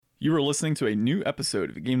You are listening to a new episode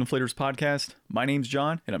of the Game Deflators podcast. My name's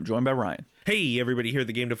John, and I'm joined by Ryan. Hey, everybody, here at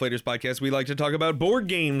the Game Deflators podcast, we like to talk about board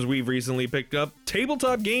games we've recently picked up,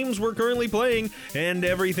 tabletop games we're currently playing, and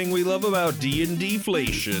everything we love about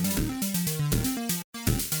D&D-flation.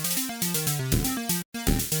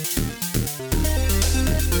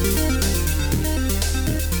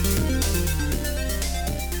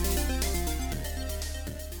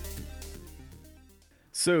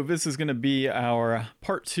 So this is going to be our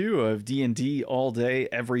part 2 of D&D all day,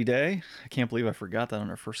 every day. I can't believe I forgot that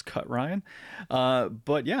on our first cut, Ryan.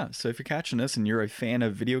 But yeah, so if you're catching this and you're a fan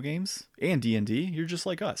of video games and D&D, you're just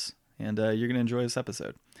like us, and you're going to enjoy this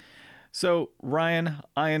episode. So Ryan,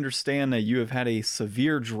 I understand that you have had a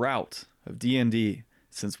severe drought of D&D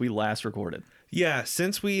since we last recorded. Yeah,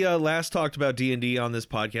 since we last talked about D&D on this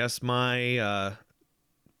podcast, my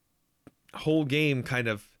whole game kind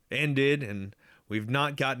of ended, and we've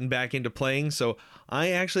not gotten back into playing, so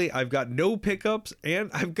I've got no pickups,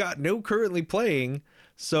 and I've got no currently playing.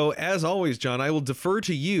 So, as always, John, I will defer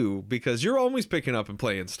to you, because you're always picking up and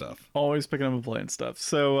playing stuff. Always picking up and playing stuff.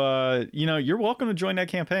 So, you're welcome to join that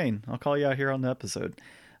campaign. I'll call you out here on the episode.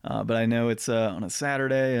 But I know it's on a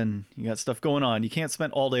Saturday, and you got stuff going on. You can't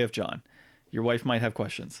spend all day with John. Your wife might have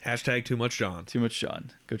questions. Hashtag too much John. Too much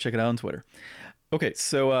John. Go check it out on Twitter. Okay,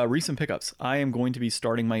 so recent pickups. I am going to be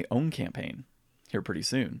starting my own campaign here pretty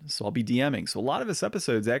soon. So I'll be DMing. So a lot of this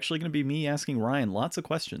episode is actually going to be me asking Ryan lots of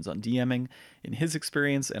questions on DMing in his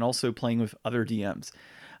experience and also playing with other DMs.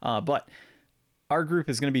 But our group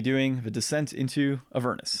is going to be doing the Descent into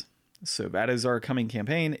Avernus. So that is our coming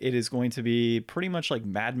campaign. It is going to be pretty much like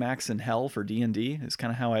Mad Max in Hell for D&D is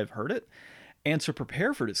kind of how I've heard it. And to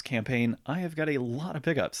prepare for this campaign, I have got a lot of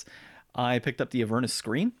pickups. I picked up the Avernus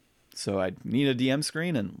screen. So I need a DM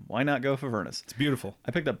screen, and why not go for Avernus? It's beautiful.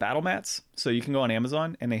 I picked up battle mats. So you can go on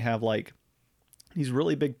Amazon, and they have like these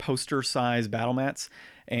really big poster-sized battle mats,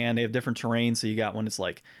 and they have different terrains. So you got one that's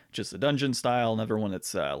like just a dungeon style, another one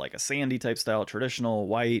that's like a sandy type style, traditional,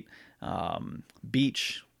 white,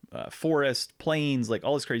 beach, forest, plains, like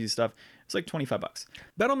all this crazy stuff. It's like $25.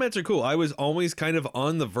 Battle mats are cool. I was always kind of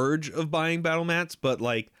on the verge of buying battle mats, but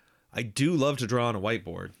like I do love to draw on a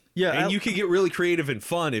whiteboard. Yeah, and you can get really creative and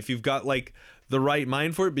fun if you've got like the right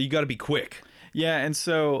mind for it, but you got to be quick. Yeah, and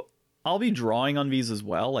so I'll be drawing on these as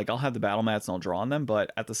well. Like I'll have the battle mats and I'll draw on them,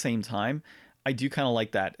 but at the same time, I do kind of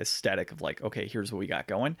like that aesthetic of like, okay, here's what we got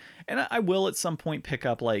going. And I will at some point pick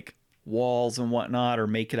up like walls and whatnot, or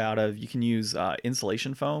make it out of, you can use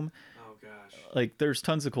insulation foam. Oh gosh. Like there's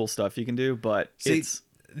tons of cool stuff you can do, but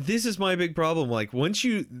this is my big problem. Like once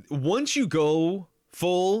you go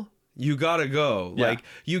full, you gotta go. Yeah. Like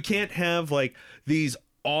you can't have like these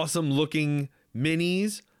awesome looking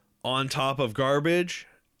minis on top of garbage,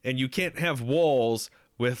 and you can't have walls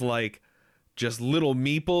with like just little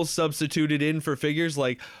meeples substituted in for figures.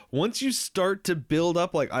 Like once you start to build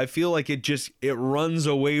up, like I feel like it runs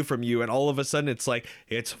away from you, and all of a sudden it's like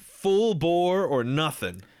it's full bore or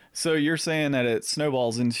nothing. So you're saying that it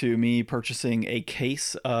snowballs into me purchasing a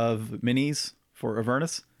case of minis for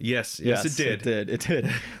Avernus? Yes, it did. It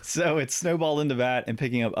did. So it snowballed into that and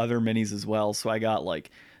picking up other minis as well. So I got like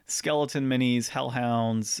skeleton minis,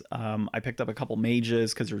 hellhounds. I picked up a couple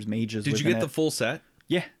mages because there's mages. Did you get the full set?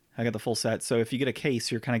 Yeah, I got the full set. So if you get a case,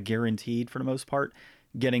 you're kind of guaranteed for the most part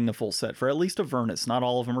getting the full set for at least Avernus. Not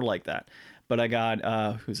all of them are like that. But I got,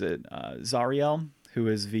 Zariel, who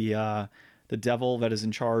is the devil that is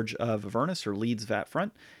in charge of Avernus or leads that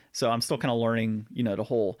front. So I'm still kind of learning, the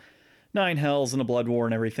whole 9 hells and a blood war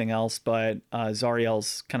and everything else, but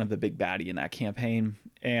Zariel's kind of the big baddie in that campaign.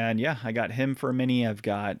 And yeah, I got him for a mini. I've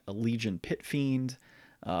got a Legion Pit Fiend,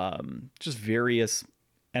 just various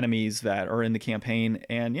enemies that are in the campaign.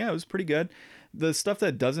 And yeah, it was pretty good. The stuff that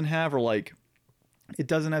it doesn't have are like, it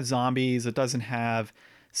doesn't have zombies, it doesn't have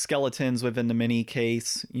skeletons within the mini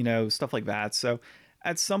case, stuff like that. So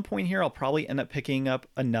at some point here, I'll probably end up picking up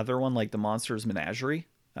another one like the Monsters Menagerie,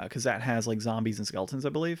 because that has like zombies and skeletons, I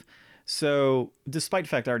believe. So despite the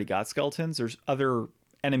fact I already got skeletons, there's other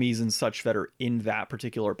enemies and such that are in that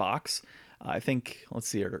particular box. I think, let's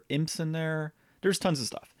see, are there imps in there? There's tons of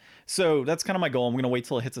stuff. So that's kind of my goal. I'm going to wait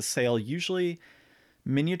till it hits a sale, usually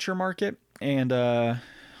Miniature Market. And, I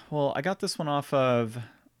got this one off of,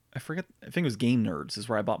 I think it was Game Nerds is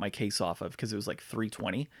where I bought my case off of, because it was like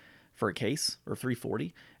 $320 for a case, or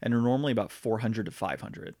 $340, and they're normally about $400 to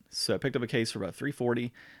 $500. So I picked up a case for about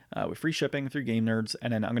 $340 with free shipping through Game Nerds,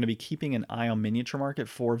 and then I'm going to be keeping an eye on Miniature Market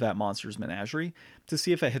for that Monsters Menagerie to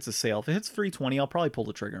see if it hits a sale. If it hits $320, I'll probably pull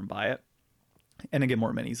the trigger and buy it, and then get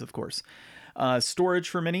more minis, of course. Storage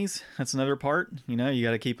for minis, that's another part. You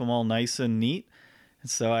got to keep them all nice and neat.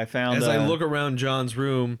 So I found... As I look around John's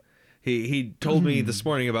room, He told me this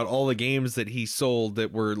morning about all the games that he sold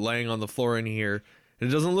that were laying on the floor in here, and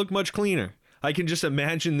it doesn't look much cleaner. I can just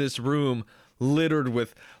imagine this room littered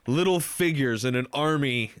with little figures in an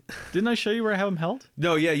army. Didn't I show you where I have them held?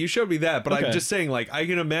 No, yeah, you showed me that, but Okay. I'm just saying, like, I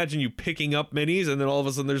can imagine you picking up minis, and then all of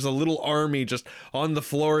a sudden there's a little army just on the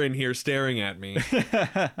floor in here staring at me.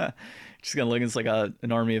 Just gonna look. It's like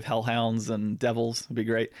an army of hellhounds and devils. It'd be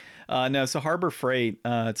great. No, so Harbor Freight.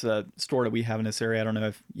 It's a store that we have in this area. I don't know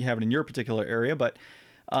if you have it in your particular area, but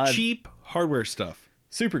Cheap hardware stuff.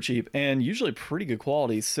 super cheap and usually pretty good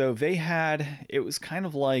quality. So they had, it was kind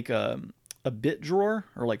of like a bit drawer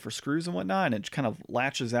or like for screws and whatnot, and it kind of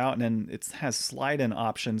latches out, and then it has slide-in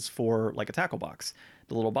options for like a tackle box,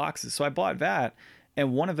 the little boxes. So I bought that,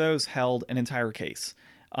 and one of those held an entire case.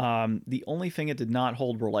 The only thing it did not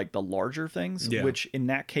hold were like the larger things, which in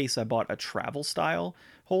that case I bought a travel style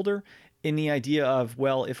holder, in the idea of,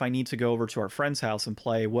 well, if I need to go over to our friend's house and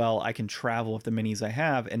play, well, I can travel with the minis I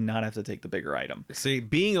have and not have to take the bigger item. See,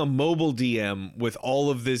 being a mobile DM with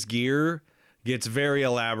all of this gear gets very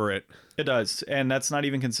elaborate. It does. And that's not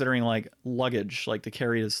even considering like luggage, like to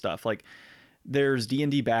carry this stuff. Like there's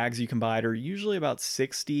D&D bags you can buy that are usually about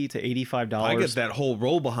 $60 to $85. I get that whole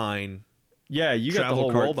roll behind. Yeah, you got the travel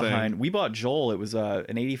whole cart roll behind. thing. We bought Joel. It was an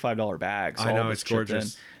 $85 bag. So I all know, of it's chipped in.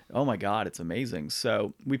 gorgeous. Oh my God, it's amazing.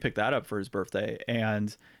 So we picked that up for his birthday.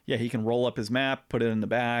 And yeah, he can roll up his map, put it in the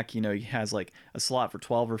back. You know, he has like a slot for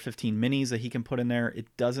 12 or 15 minis that he can put in there. It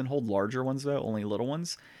doesn't hold larger ones though, only little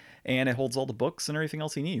ones. And it holds all the books and everything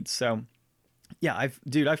else he needs. So yeah, I've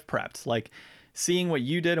prepped. Like seeing what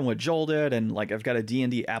you did and what Joel did, and like I've got a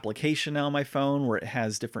D&D application now on my phone where it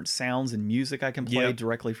has different sounds and music I can play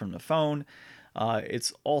directly from the phone.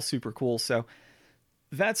 It's all super cool. So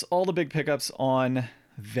that's all the big pickups on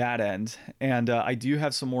that end. And I do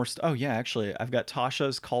have some more oh yeah, actually I've got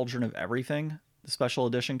Tasha's Cauldron of Everything, the special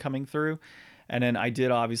edition coming through. And then I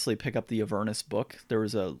did obviously pick up the Avernus book. There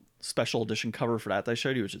was a special edition cover for that I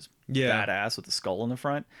showed you, which is badass with the skull in the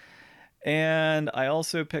front. And I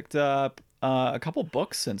also picked up a couple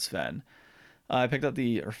books since then. I picked up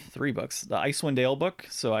 3 books, the Icewind Dale book,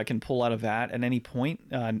 so I can pull out of that at any point.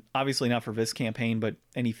 Obviously not for this campaign, but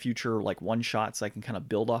any future like one shots I can kind of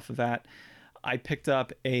build off of that. I picked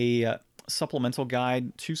up a supplemental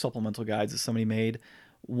guide, 2 supplemental guides that somebody made.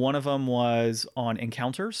 One of them was on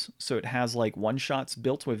encounters, so it has like one shots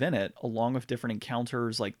built within it, along with different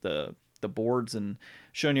encounters like the boards, and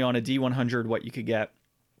showing you on a D100 what you could get.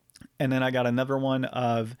 And then I got another one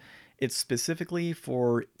of, it's specifically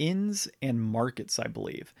for inns and markets, I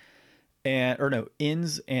believe.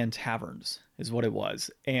 Inns and taverns is what it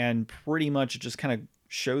was. And pretty much it just kind of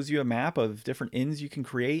shows you a map of different inns you can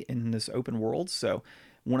create in this open world. So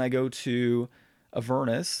when I go to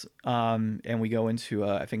Avernus, and we go into,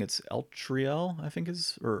 I think it's Eltriel,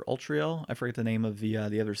 or Ultriel. I forget the name of the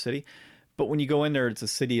other city. But when you go in there, it's a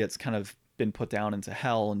city that's kind of been put down into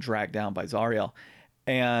hell and dragged down by Zariel.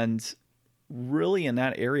 And really in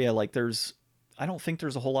that area, like I don't think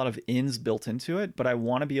there's a whole lot of inns built into it, but I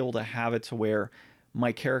want to be able to have it to where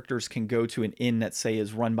my characters can go to an inn that, say,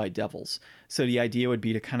 is run by devils. So the idea would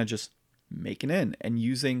be to kind of just make an inn, and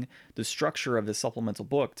using the structure of the supplemental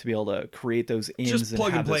book to be able to create those inns, just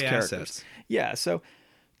plug and play characters. assets. Yeah, so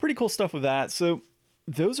pretty cool stuff with that. So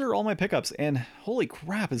those are all my pickups, and holy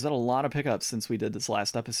crap, is that a lot of pickups since we did this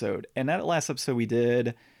last episode. And that last episode we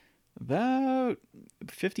did about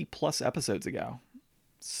 50 plus episodes ago.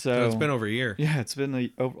 So it's been over a year. Yeah, it's been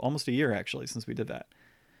almost a year actually since we did that.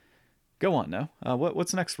 Go on now.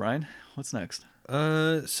 What's next, Ryan? What's next?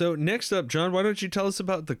 So next up, John, why don't you tell us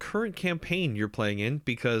about the current campaign you're playing in?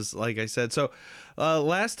 Because like I said,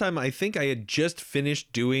 last time I think I had just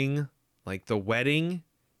finished doing like the wedding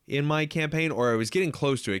in my campaign, or I was getting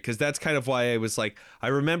close to it, because that's kind of why I was like, I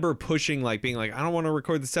remember pushing, like being like, I don't want to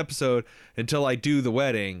record this episode until I do the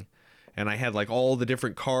wedding. And I had like all the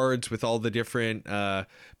different cards with all the different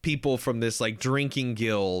people from this like drinking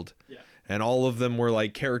guild. Yeah. And all of them were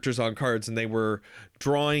like characters on cards, and they were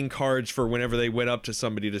drawing cards for whenever they went up to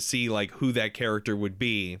somebody to see like who that character would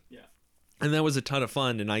be. Yeah. And that was a ton of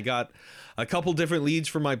fun. And I got a couple different leads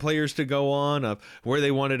for my players to go on of where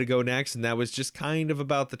they wanted to go next. And that was just kind of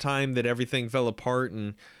about the time that everything fell apart,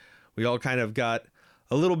 and we all kind of got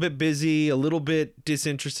a little bit busy, a little bit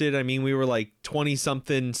disinterested. I mean, we were like 20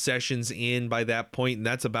 something sessions in by that point, and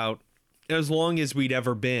that's about as long as we'd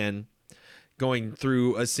ever been going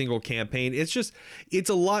through a single campaign. It's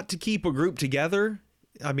a lot to keep a group together.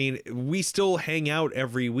 I mean, we still hang out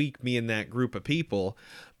every week, me and that group of people,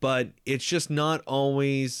 but it's just not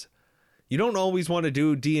always, you don't always want to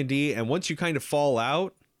do D&D. And once you kind of fall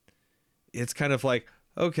out, it's kind of like,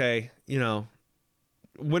 okay,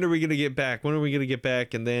 when are we going to get back? When are we going to get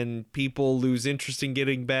back? And then people lose interest in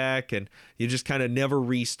getting back, and you just kind of never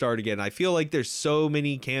restart again. I feel like there's so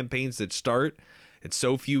many campaigns that start and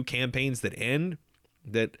so few campaigns that end,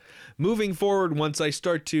 that moving forward, once I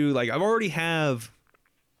start to, like, I've already have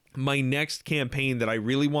my next campaign that I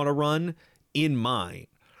really want to run in mind,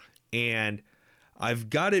 and I've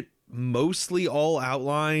got it mostly all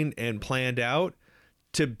outlined and planned out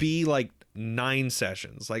to be like 9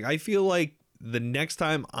 sessions. Like, I feel like the next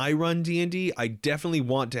time I run D&D, I definitely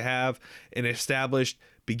want to have an established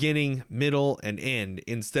beginning, middle, and end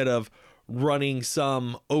instead of running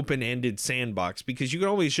some open-ended sandbox, because you can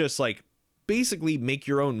always just like basically make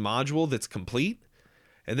your own module that's complete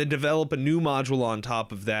and then develop a new module on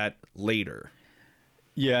top of that later.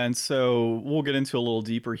 Yeah, and so we'll get into a little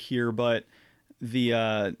deeper here, but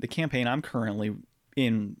the campaign I'm currently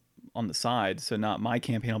in on the side, so not my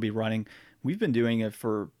campaign I'll be running, we've been doing it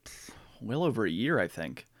for well over a year, I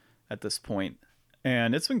think, at this point.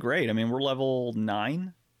 And it's been great. I mean, we're level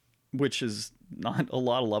 9, which is not a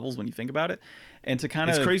lot of levels when you think about it. And to kind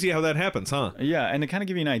of... It's crazy how that happens, huh? Yeah, and to kind of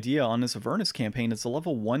give you an idea, on this Avernus campaign, it's a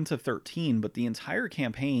level 1 to 13, but the entire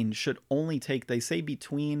campaign should only take, they say,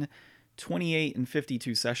 between 28 and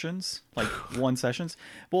 52 sessions, like one sessions.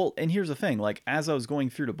 Well, and here's the thing, like, as I was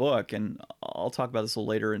going through the book, and I'll talk about this a little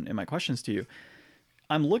later in my questions to you,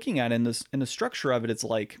 I'm looking at in the structure of it, it's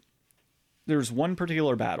like there's one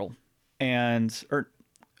particular battle,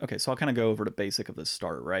 okay, so I'll kind of go over the basic of the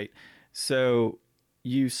start, right? So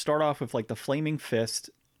you start off with like the Flaming Fist,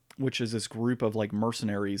 which is this group of like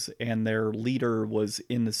mercenaries, and their leader was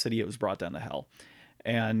in the city. It was brought down to hell,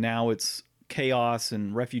 and now it's chaos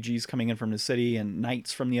and refugees coming in from the city and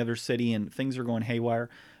knights from the other city, and things are going haywire.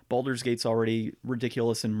 Baldur's Gate's already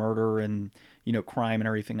ridiculous in murder and, you know, crime and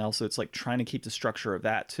everything else. So it's like trying to keep the structure of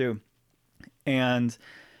that too. And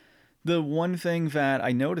the one thing that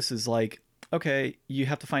I notice is like, okay, you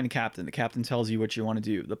have to find a captain. The captain tells you what you want to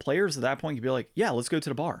do. The players at that point can be like, yeah, let's go to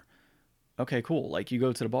the bar. Okay, cool. Like, you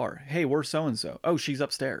go to the bar. Hey, where's so-and-so? Oh, she's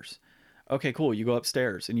upstairs. Okay, cool. You go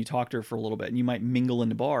upstairs and you talk to her for a little bit, and you might mingle in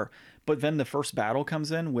the bar. But then the first battle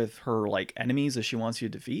comes in with her like enemies that she wants you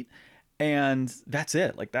to defeat. And that's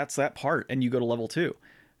it. Like, that's that part. And you go to level 2.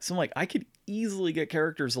 So I'm like, I could easily get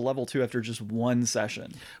characters to level 2 after just one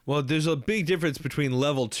session. Well, there's a big difference between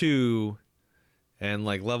level 2 and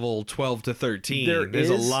like level 12 to 13. There's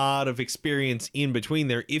a lot of experience in between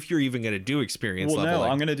there, if you're even going to do experience leveling. No,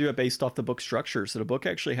 I'm going to do it based off the book structure. So the book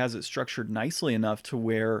actually has it structured nicely enough to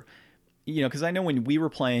where, you know, because I know when we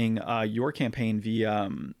were playing your campaign,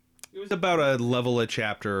 it was about a level a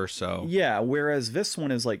chapter or so. Yeah, whereas this one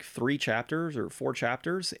is like 3 chapters or 4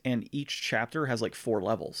 chapters, and each chapter has like 4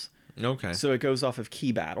 levels. Okay. So it goes off of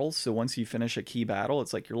key battles. So once you finish a key battle,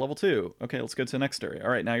 it's like you're level 2. Okay, let's go to the next area. All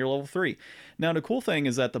right, now you're level 3. Now the cool thing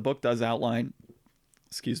is that the book does outline,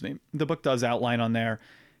 the book does outline on there,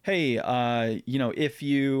 hey, you know, if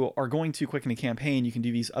you are going too quick in a campaign, you can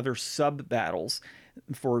do these other sub battles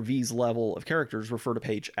for these level of characters, refer to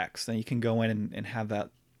page X. Then you can go in and have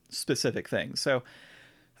that specific thing. So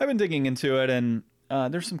I've been digging into it, and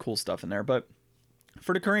there's some cool stuff in there. But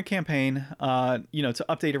for the current campaign, you know, to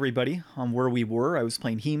update everybody on where we were, I was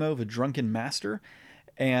playing Hemo, the drunken master,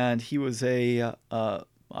 and he was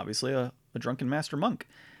obviously a drunken master monk.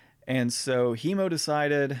 And so Hemo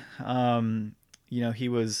decided, you know, he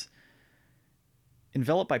was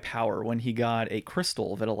enveloped by power when he got a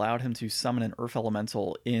crystal that allowed him to summon an earth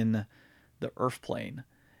elemental in the earth plane.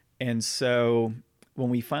 And so when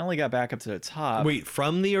we finally got back up to the top... Wait,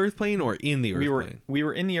 from the earth plane or in the earth plane? We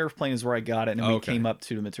were in the earth plane is where I got it, and we came up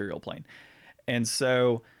to the material plane. And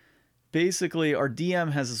so basically our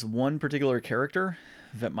DM has this one particular character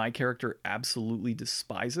that my character absolutely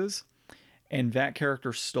despises, and that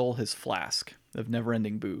character stole his flask of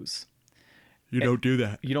never-ending booze. You don't do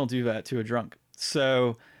that. You don't do that to a drunk.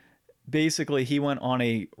 So basically he went on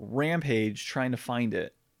a rampage trying to find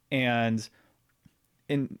it, and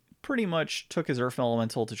pretty much took his earth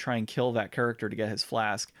elemental to try and kill that character to get his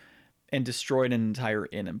flask, and destroyed an entire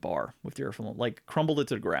inn and bar with the earth elemental, like crumbled it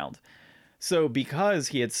to the ground. So because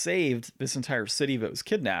he had saved this entire city that was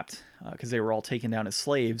kidnapped, because they were all taken down as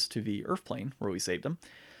slaves to the earth plane where we saved them,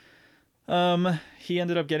 he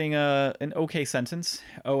ended up getting an okay sentence,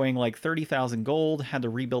 owing like 30,000 gold, had to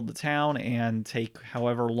rebuild the town, and take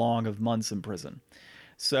however long of months in prison.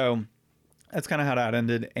 So that's kind of how that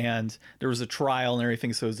ended. And there was a trial and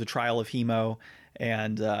everything. So it was the trial of Hemo,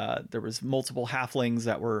 and there was multiple halflings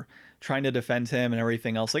that were trying to defend him and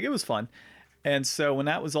everything else. Like, it was fun. And so when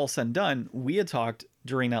that was all said and done, we had talked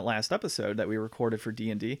during that last episode that we recorded for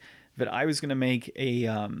D&D that I was going to make a,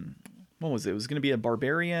 what was it? It was going to be a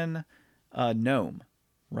barbarian gnome.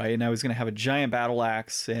 right? And I was going to have a giant battle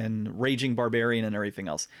axe and raging barbarian and everything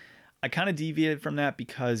else. I kind of deviated from that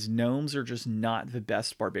because gnomes are just not the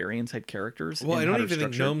best barbarian type characters. Well, I don't even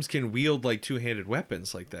think gnomes can wield like two-handed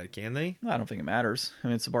weapons like that, can they? I don't think it matters. I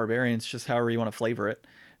mean, it's a barbarian. It's just however you want to flavor it.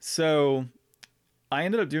 So I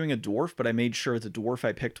ended up doing a dwarf, but I made sure the dwarf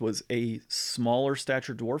I picked was a smaller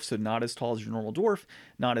stature dwarf, so not as tall as your normal dwarf,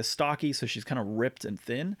 not as stocky, so she's kind of ripped and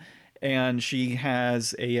thin. And she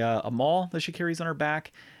has a maul that she carries on her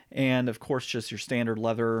back, and of course just your standard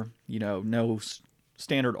leather, no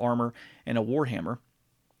standard armor, and a warhammer.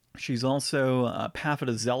 She's also a Path of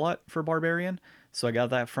the Zealot for barbarian, so I got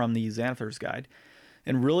that from the Xanathar's guide.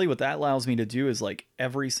 And really what that allows me to do is like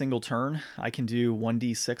every single turn I can do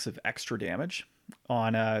 1d6 of extra damage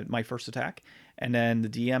on my first attack, and then the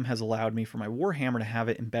DM has allowed me for my warhammer to have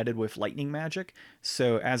it embedded with lightning magic,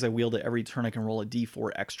 so as I wield it every turn I can roll a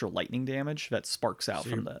d4 extra lightning damage that sparks out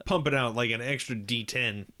from the pumping out like an extra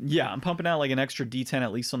d10. Yeah, I'm pumping out like an extra d10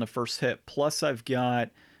 at least on the first hit, plus I've got,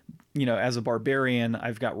 as a barbarian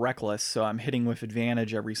I've got reckless, so I'm hitting with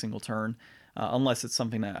advantage every single turn, unless it's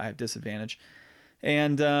something that I have disadvantage.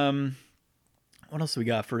 And what else we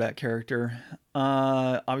got for that character?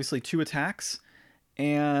 Obviously 2 attacks.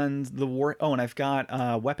 And and I've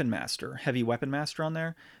got Weapon Master, Heavy Weapon Master on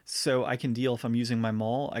there. So I can deal, if I'm using my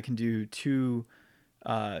maul, I can do 2,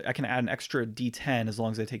 I can add an extra d10 as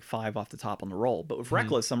long as I take 5 off the top on the roll. But with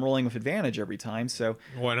Reckless, I'm rolling with advantage every time. So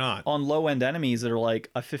why not? On low-end enemies that are like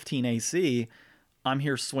a 15 AC, I'm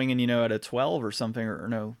here swinging, at a 12 or something, or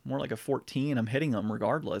no, more like a 14. I'm hitting them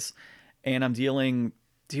regardless. And I'm dealing,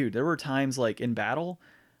 dude, there were times like in battle,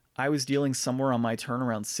 I was dealing somewhere on my turn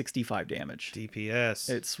around 65 damage. DPS.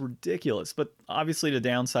 It's ridiculous. But obviously the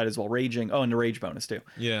downside is while raging. Oh, and the rage bonus too.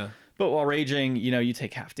 Yeah. But while raging, you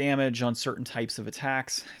take half damage on certain types of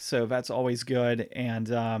attacks. So that's always good. And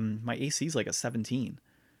my AC is like a 17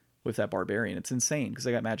 with that barbarian. It's insane because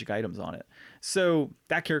I got magic items on it. So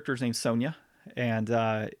that character's named Sonya and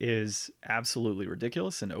is absolutely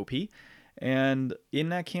ridiculous and OP. And in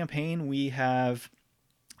that campaign, we have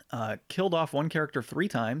killed off one character 3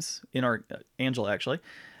 times in our Angela, actually.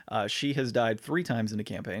 She has died 3 times in the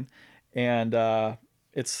campaign. And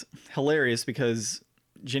it's hilarious because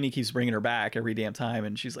Ginny keeps bringing her back every damn time.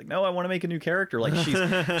 And she's like, no, I want to make a new character. Like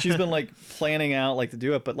she's been like planning out like to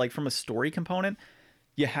do it. But like from a story component,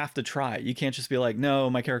 you have to try. You can't just be like, no,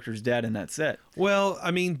 my character's dead and that's it. Well,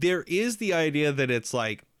 I mean, there is the idea that it's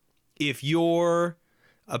like, if you're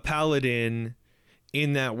a paladin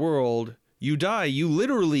in that world, you die, you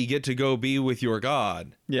literally get to go be with your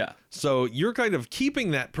god. Yeah. So you're kind of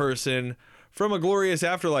keeping that person from a glorious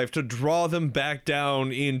afterlife to draw them back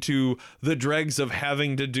down into the dregs of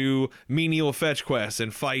having to do menial fetch quests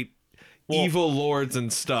and fight evil lords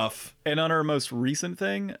and stuff. And on our most recent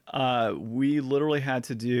thing, we literally had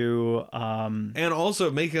to do... and also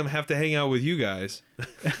make them have to hang out with you guys.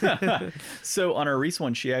 So on our recent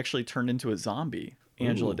one, she actually turned into a zombie.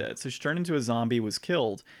 Angela did. So she turned into a zombie, was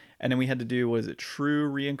killed, and then we had to do, was it true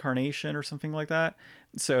reincarnation or something like that?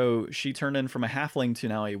 So she turned in from a halfling to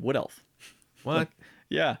now a wood elf. What?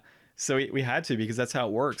 Yeah. So we had to, because that's how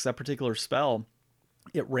it works. That particular spell,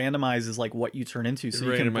 it randomizes like what you turn into. So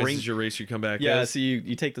it you can randomizes bring your race you come back Yeah, as. so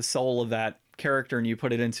you take the soul of that character and you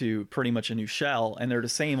put it into pretty much a new shell, and they're the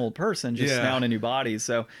same old person, just now in a new body.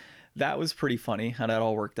 So that was pretty funny how that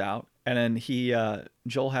all worked out. And then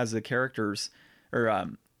Joel has the characters, or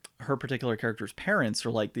her particular character's parents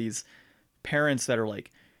are like these parents that are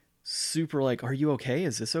like super like, are you okay?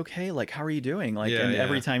 Is this okay? Like, how are you doing? Like,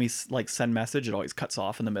 every time he's like send message, it always cuts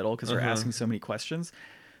off in the middle because they're asking so many questions.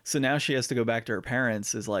 So now she has to go back to her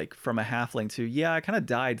parents, is like from a halfling to, I kind of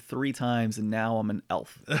died 3 times and now I'm an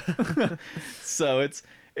elf. So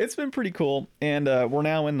it's been pretty cool. And we're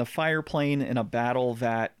now in the fire plane in a battle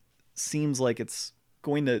that seems like it's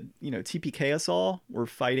going to, TPK us all. We're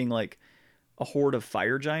fighting like a horde of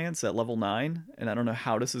fire giants at level 9, and I don't know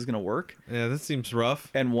how this is going to work. Yeah, that seems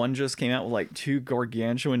rough. And one just came out with like 2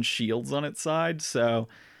 gargantuan shields on its side, so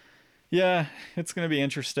yeah, it's going to be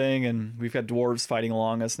interesting. And we've got dwarves fighting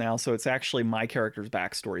along us now, so it's actually my character's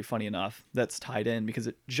backstory, funny enough, that's tied in, because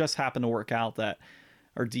it just happened to work out that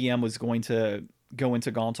our DM was going to go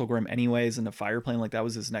into Gauntlgrim anyways in the fire plane, like that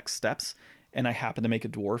was his next steps. And I happened to make a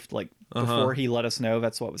dwarf like before he let us know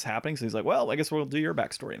that's what was happening. So he's like, well, I guess we'll do your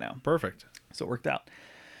backstory now. Perfect. So it worked out.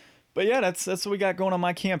 But yeah, that's what we got going on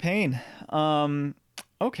my campaign.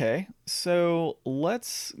 Okay, so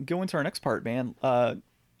let's go into our next part, man. A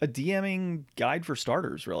DMing guide for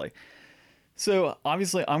starters, really. So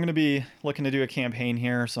obviously I'm going to be looking to do a campaign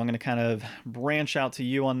here. So I'm going to kind of branch out to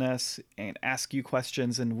you on this and ask you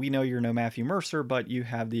questions. And we know you're no Matthew Mercer, but you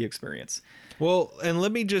have the experience. Well, and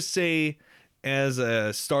let me just say, as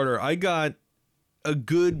a starter, I got a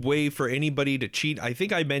good way for anybody to cheat. I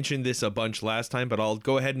think I mentioned this a bunch last time, but I'll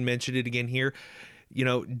go ahead and mention it again here. You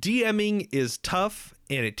know, DMing is tough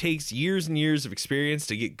and it takes years and years of experience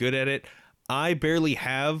to get good at it. I barely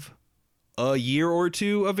have a year or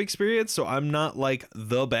two of experience, so I'm not like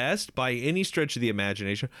the best by any stretch of the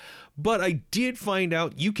imagination, but I did find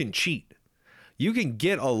out you can cheat. You can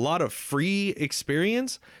get a lot of free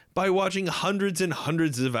experience by watching hundreds and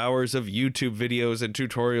hundreds of hours of YouTube videos and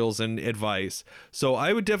tutorials and advice. So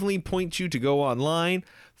I would definitely point you to go online,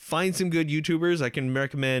 find some good YouTubers. I can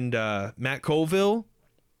recommend Matt Colville.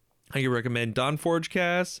 I can recommend Don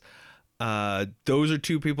Forgecast. Those are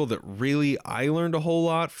two people that really I learned a whole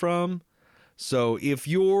lot from. So if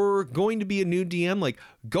you're going to be a new DM, like,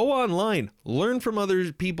 go online, learn from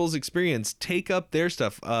other people's experience, take up their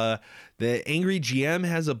stuff. The Angry GM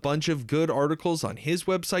has a bunch of good articles on his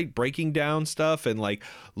website breaking down stuff and like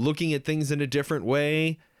looking at things in a different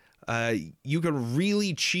way. You can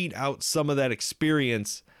really cheat out some of that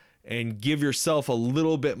experience and give yourself a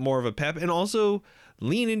little bit more of a pep, and also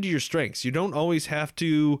lean into your strengths. You don't always have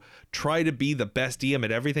to try to be the best DM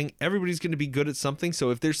at everything. Everybody's going to be good at something. So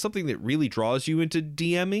if there's something that really draws you into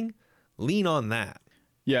DMing, lean on that.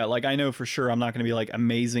 Yeah, like I know for sure I'm not going to be like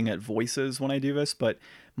amazing at voices when I do this, but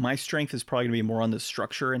my strength is probably going to be more on the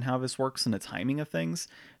structure and how this works and the timing of things.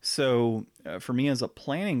 So for me as a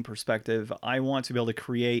planning perspective, I want to be able to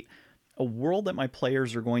create a world that my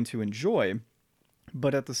players are going to enjoy,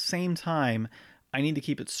 but at the same time, I need to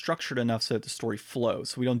keep it structured enough so that the story flows.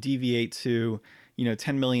 So we don't deviate to,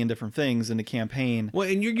 10 million different things in the campaign. Well,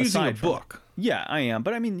 and you're using a book. Yeah, I am.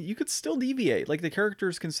 But I mean, you could still deviate. Like the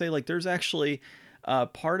characters can say, like, there's actually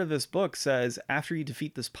part of this book says after you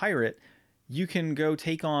defeat this pirate, you can go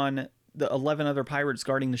take on the 11 other pirates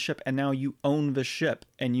guarding the ship, and now you own the ship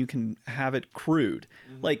and you can have it crewed.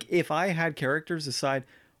 Mm-hmm. Like if I had characters decide,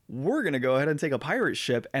 we're going to go ahead and take a pirate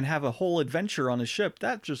ship and have a whole adventure on a ship,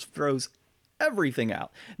 that just throws everything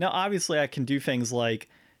out. Now, obviously, I can do things like,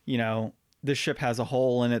 the ship has a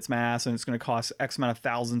hole in its mast and it's going to cost X amount of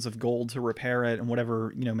thousands of gold to repair it and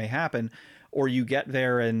whatever, may happen. Or you get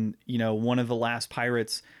there and, one of the last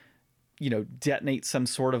pirates, detonates some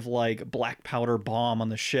sort of like black powder bomb on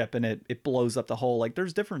the ship and it blows up the hole. Like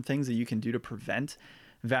there's different things that you can do to prevent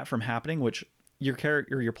that from happening, which your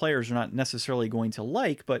character or your players are not necessarily going to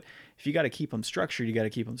like, but if you got to keep them structured, you got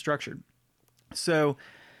to keep them structured. So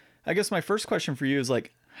I guess my first question for you is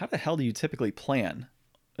like, how the hell do you typically plan?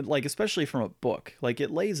 Like, especially from a book, like it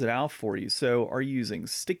lays it out for you. So are you using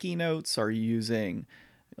sticky notes? Are you using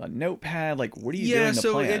a notepad? Like, what are you doing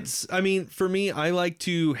to plan? For me, I like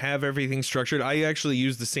to have everything structured. I actually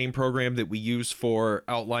use the same program that we use for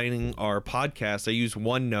outlining our podcast. I use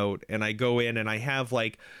OneNote and I go in and I have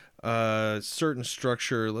like a certain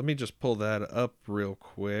structure. Let me just pull that up real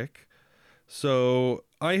quick. So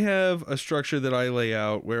I have a structure that I lay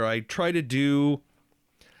out where I try to do,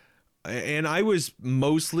 and I was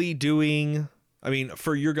mostly doing,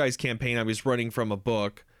 for your guys' campaign, I was running from a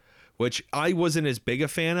book, which I wasn't as big a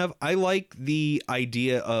fan of. I like the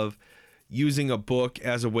idea of using a book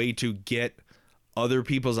as a way to get other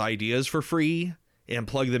people's ideas for free and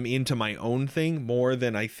plug them into my own thing more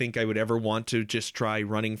than I think I would ever want to just try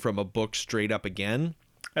running from a book straight up again.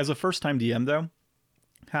 As a first-time DM, though,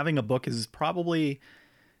 having a book is probably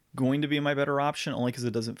going to be my better option, only because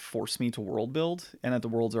it doesn't force me to world build, and that the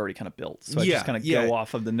world's already kind of built. So I just kind of go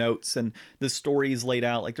off of the notes, and the story is laid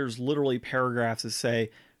out. Like there's literally paragraphs that say,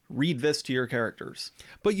 read this to your characters.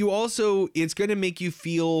 But you also, it's going to make you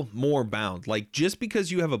feel more bound. Like just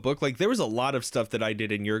because you have a book, like there was a lot of stuff that I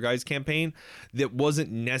did in your guys' campaign that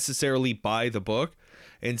wasn't necessarily by the book.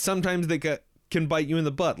 And sometimes they can bite you in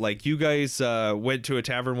the butt. Like you guys went to a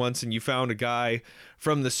tavern once and you found a guy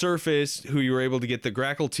from the surface who you were able to get the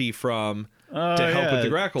grackle tea from to help with the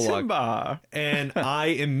grackle log. And I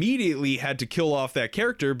immediately had to kill off that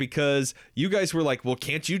character because you guys were like, well,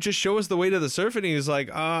 can't you just show us the way to the surface? And he was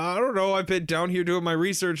like, I don't know. I've been down here doing my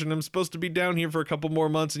research and I'm supposed to be down here for a couple more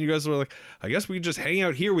months. And you guys were like, I guess we can just hang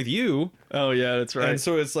out here with you. Oh, yeah, that's right. And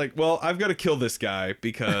so it's like, well, I've got to kill this guy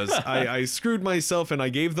because I screwed myself and I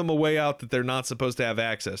gave them a way out that they're not supposed to have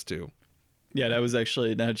access to. Yeah, that was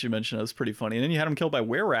actually, now that you mentioned it, was pretty funny. And then you had them killed by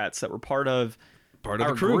were-rats that were part of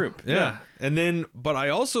the crew. Group. Yeah. And then, but I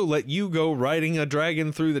also let you go riding a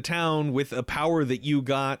dragon through the town with a power that you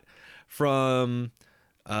got from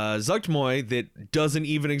Zuggtmoy that doesn't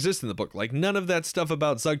even exist in the book. Like, none of that stuff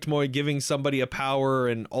about Zuggtmoy giving somebody a power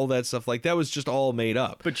and all that stuff, like, that was just all made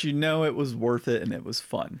up. But you know it was worth it and it was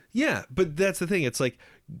fun. Yeah, but that's the thing. It's like,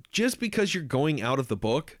 just because you're going out of the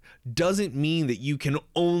book doesn't mean that you can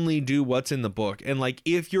only do what's in the book. And like,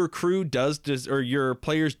 if your crew does or your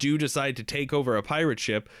players do decide to take over a pirate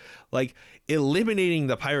ship, like, eliminating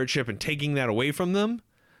the pirate ship and taking that away from them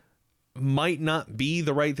might not be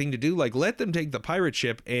the right thing to do. Like, let them take the pirate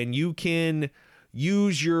ship and you can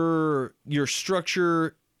use your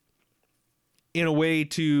structure in a way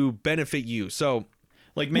to benefit you. So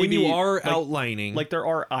like, maybe when you are outlining, like, there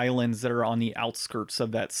are islands that are on the outskirts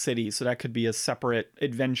of that city, so that could be a separate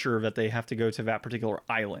adventure that they have to go to that particular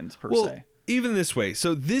island per se. Even this way,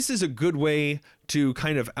 so this is a good way to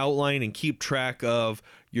kind of outline and keep track of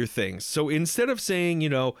your things. So instead of saying, you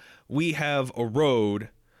know, we have a road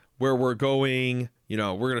where we're going, you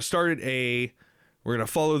know, we're going to start at A, we're going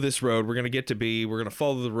to follow this road, we're going to get to B, we're going to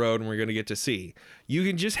follow the road, and we're going to get to C. You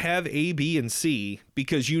can just have A, B, and C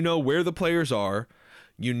because you know where the players are,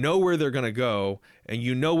 you know where they're going to go, and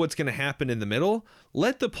you know what's going to happen in the middle.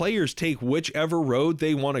 Let the players take whichever road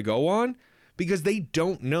they want to go on because they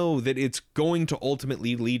don't know that it's going to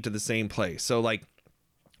ultimately lead to the same place. So, like,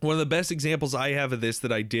 one of the best examples I have of this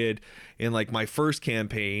that I did in, like, my first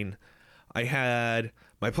campaign, I had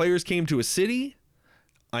my players came to a city.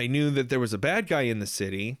 I knew that there was a bad guy in the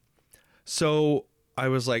city. So I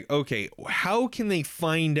was like, okay, how can they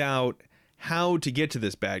find out how to get to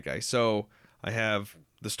this bad guy? So I have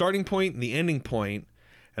the starting point and the ending point,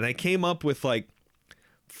 and I came up with like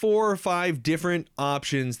 4 or 5 different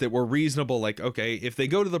options that were reasonable. Like, okay, if they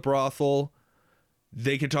go to the brothel,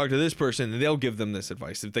 they can talk to this person and they'll give them this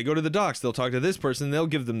advice. If they go to the docks, they'll talk to this person and they'll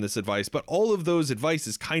give them this advice. But all of those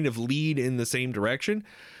advices kind of lead in the same direction.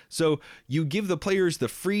 So you give the players the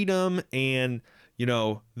freedom and, you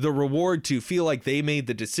know, the reward to feel like they made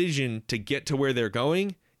the decision to get to where they're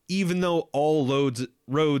going, even though all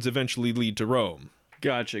roads eventually lead to Rome.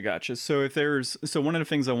 Gotcha. So one of the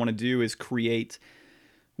things I want to do is create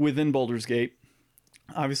within Baldur's Gate.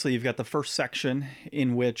 Obviously, you've got the first section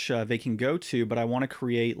in which they can go to, but I want to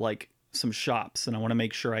create like some shops and I want to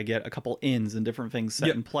make sure I get a couple inns and different things set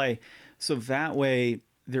in play. So that way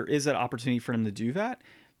there is that opportunity for them to do that.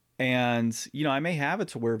 And, you know, I may have it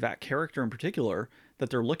to where that character in particular that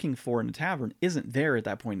they're looking for in a tavern isn't there at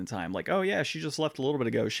that point in time. Like, oh yeah, she just left a little bit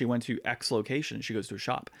ago. She went to X location. She goes to a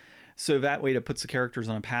shop. So that way it puts the characters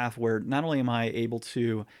on a path where not only am I able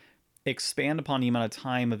to expand upon the amount of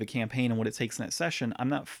time of the campaign and what it takes in that session, I'm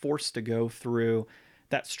not forced to go through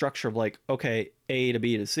that structure of like, okay, A to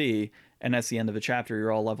B to C, and that's the end of the chapter.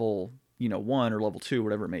 You're all level, 1 or level 2,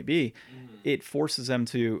 whatever it may be. It forces them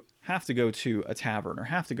to have to go to a tavern or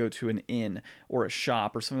have to go to an inn or a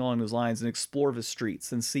shop or something along those lines and explore the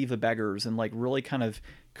streets and see the beggars and like really kind of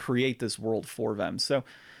create this world for them. So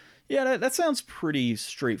yeah, that sounds pretty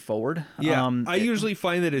straightforward. Yeah, I usually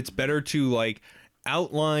find that it's better to like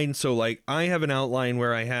outline. So like I have an outline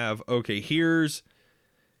where I have, okay, here's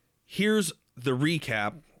the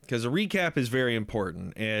recap, because a recap is very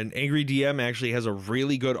important, and Angry DM actually has a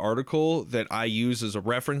really good article that I use as a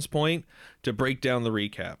reference point to break down the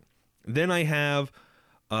recap. Then I have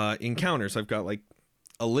encounters. I've got like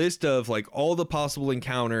a list of like all the possible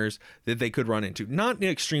encounters that they could run into, not in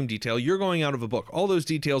extreme detail. You're going out of a book, all those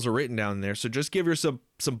details are written down there, so just give yourself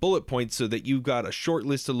some bullet points so that you've got a short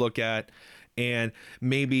list to look at. And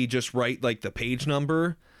maybe just write like the page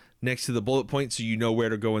number next to the bullet point so you know where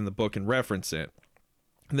to go in the book and reference it.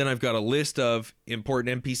 And then I've got a list of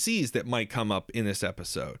important NPCs that might come up in this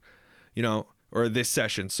episode, or this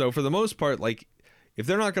session. So for the most part, like if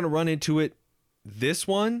they're not going to run into it this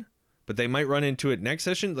one, but they might run into it next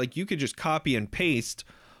session, like you could just copy and paste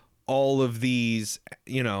all of these,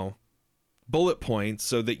 bullet points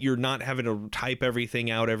so that you're not having to type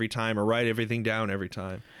everything out every time or write everything down every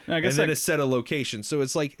time. And then a set of locations. So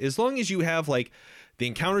it's like, as long as you have like the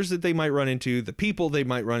encounters that they might run into, the people they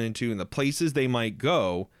might run into, and the places they might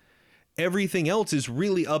go, everything else is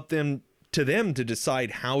really up to them to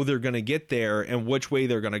decide how they're going to get there and which way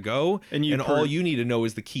they're going to go. And all you need to know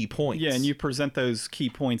is the key points. Yeah, and you present those key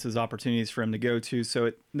points as opportunities for them to go to.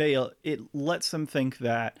 So it lets them think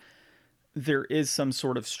that there is some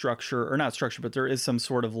sort of structure, or not structure, but there is some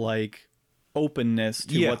sort of like openness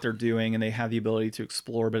to what they're doing, and they have the ability to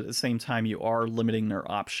explore, but at the same time you are limiting their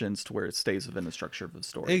options to where it stays within the structure of the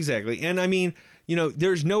story. Exactly. And I mean,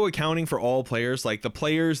 there's no accounting for all players. Like the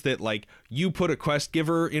players that like you put a quest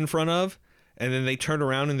giver in front of and then they turn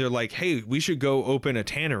around and they're like, hey, we should go open a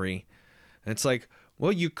tannery. And it's like,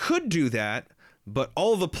 well, you could do that, but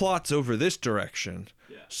all the plot's over this direction.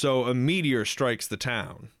 Yeah. So a meteor strikes the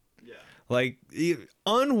town. Yeah. Like,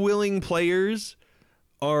 unwilling players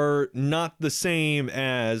are not the same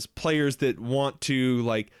as players that want to,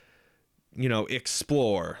 like, you know,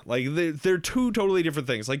 explore. Like, they're two totally different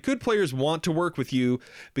things. Like, good players want to work with you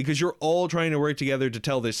because you're all trying to work together to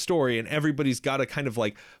tell this story, and everybody's got to kind of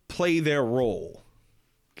like play their role.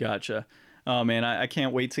 Gotcha. Oh man, I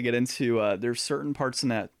can't wait to get into there's certain parts in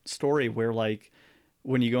that story where, like,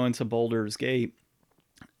 when you go into Baldur's Gate,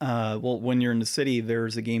 well, when you're in the city,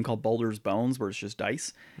 there's a game called Baldur's Bones where it's just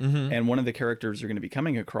dice. And one of the characters you're going to be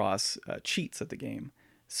coming across cheats at the game.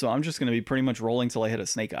 So I'm just going to be pretty much rolling till I hit a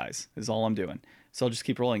snake eyes is all I'm doing. So I'll just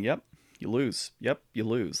keep rolling. Yep, you lose. Yep, you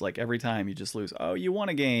lose. Like, every time you just lose. Oh, you won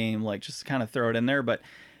a game. Like, just kind of throw it in there. But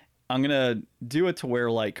I'm going to do it to where,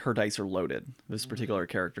 like, her dice are loaded, this particular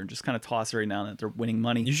character, and just kind of toss every now and then. They're winning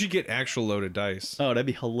money. You should get actual loaded dice. Oh, that'd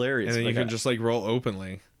be hilarious. And then you can just, like, roll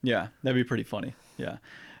openly. Yeah, that'd be pretty funny. Yeah.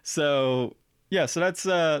 So yeah, so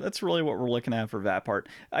that's really what we're looking at for that part.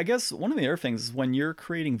 I guess one of the other things is when you're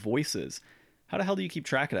creating voices, how the hell do you keep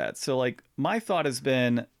track of that? So, like, my thought has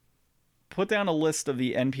been put down a list of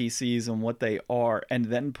the NPCs and what they are, and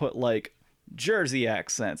then put, like, Jersey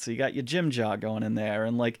accents. So you got your Jim Jaw going in there,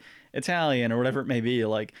 and, like, Italian or whatever it may be,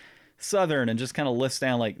 like Southern, and just kind of list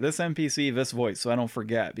down, like, this NPC, this voice, so I don't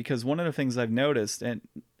forget. Because one of the things I've noticed, and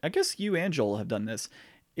I guess you and Joel have done this,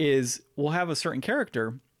 is we'll have a certain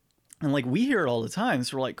character, and, like, we hear it all the time,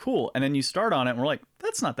 so we're like, cool. And then you start on it, and we're like,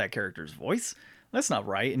 that's not that character's voice. That's not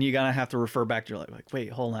right. And you gotta have to refer back to, like,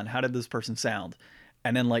 wait, hold on, how did this person sound?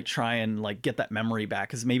 And then, like, try and, like, get that memory back,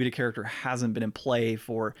 because maybe the character hasn't been in play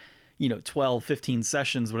for, 12, 15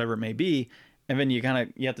 sessions, whatever it may be. And then you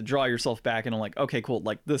have to draw yourself back, and I'm like, okay, cool.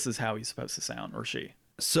 Like, this is how he's supposed to sound, or she.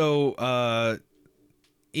 So,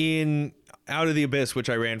 in Out of the Abyss, which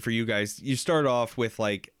I ran for you guys, you start off with,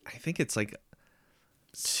 like, I think it's like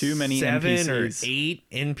too many 7 NPCs. or 8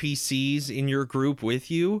 NPCs in your group with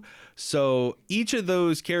you. So each of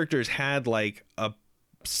those characters had, like, a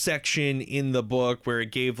section in the book where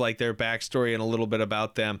it gave, like, their backstory and a little bit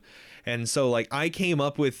about them. And so, like, I came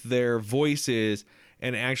up with their voices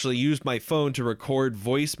and actually used my phone to record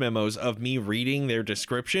voice memos of me reading their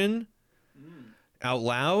description out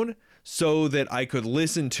loud, so that I could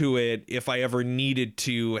listen to it if I ever needed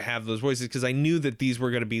to have those voices, because I knew that these were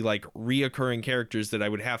going to be, like, reoccurring characters that I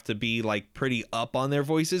would have to be, like, pretty up on their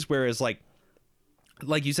voices. Whereas, like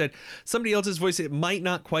you said, somebody else's voice, it might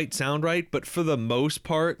not quite sound right, but for the most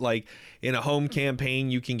part, like, in a home campaign,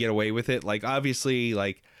 you can get away with it. Like, obviously,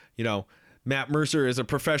 like, Matt Mercer is a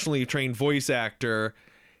professionally trained voice actor.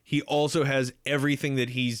 He also has everything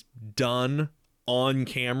that he's done on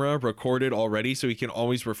camera recorded already, so he can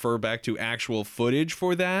always refer back to actual footage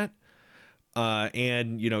for that.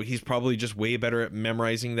 And he's probably just way better at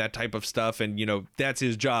memorizing that type of stuff, and that's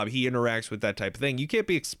his job. He interacts with that type of thing. You can't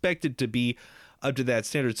be expected to be up to that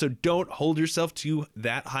standard, so don't hold yourself to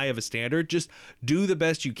that high of a standard. Just do the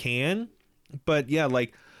best you can. But yeah,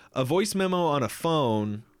 like, a voice memo on a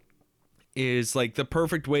phone is, like, the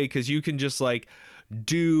perfect way, because you can just, like,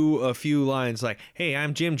 do a few lines like, hey,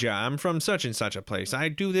 I'm Jim Jaw, I'm from such and such a place, I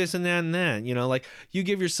do this and that and that, like, you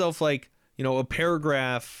give yourself, like, a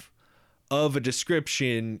paragraph of a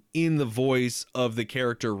description in the voice of the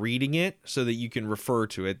character reading it, so that you can refer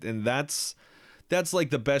to it. And that's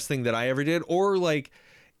like the best thing that I ever did. Or, like,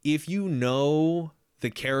 if the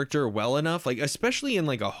character well enough, like, especially in,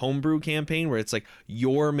 like, a homebrew campaign where it's like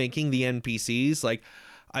you're making the NPCs, like,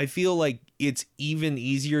 I feel like it's even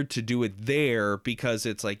easier to do it there, because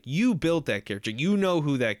it's like you built that character,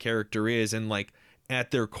 who that character is, and, like,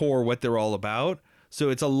 at their core what they're all about. So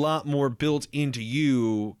it's a lot more built into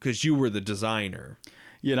you because you were the designer.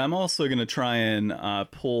 Yeah, and I'm also going to try and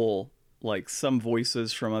pull, like, some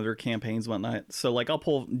voices from other campaigns and whatnot. So, like, I'll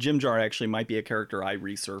pull Jim Jar. Actually might be a character I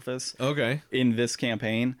resurface in this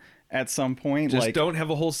campaign at some point. Just, like, don't have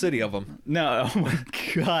a whole city of them. No, oh my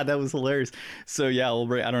god, that was hilarious. So yeah,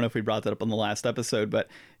 I don't know if we brought that up on the last episode, but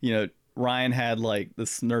Ryan had, like,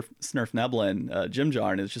 this Snurf Neblin Jim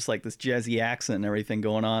Jar, and it's just like this jazzy accent and everything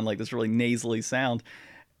going on, like this really nasally sound.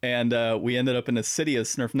 And we ended up in a city of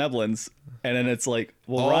Snurf Neblins, and then it's like,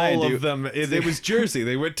 well, all of them. It was Jersey.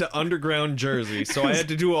 They went to underground Jersey, so I had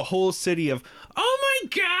to do a whole city of, oh my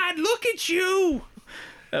god, look at you.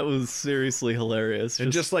 That was seriously hilarious. And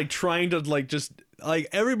just like trying to, like, just, like,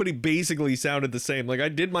 everybody basically sounded the same. Like, I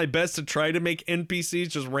did my best to try to make NPCs,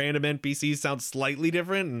 just random NPCs, sound slightly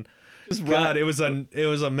different, and God, it was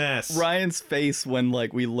a mess. Ryan's face when,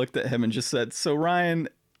 like, we looked at him and just said, so Ryan,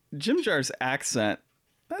 Jim Jar's accent,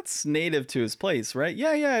 that's native to his place, right?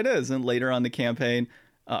 Yeah, it is. And later on the campaign,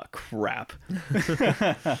 crap.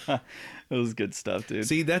 That was good stuff, dude.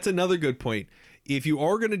 See, that's another good point. If you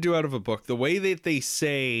are going to do out of a book, the way that they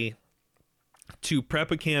say to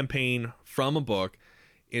prep a campaign from a book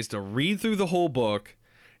is to read through the whole book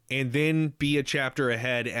and then be a chapter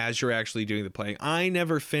ahead as you're actually doing the playing. I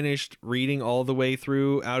never finished reading all the way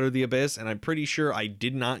through Out of the Abyss, and I'm pretty sure I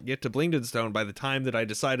did not get to Blingdenstone by the time that I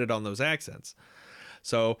decided on those accents.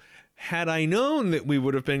 So had I known that we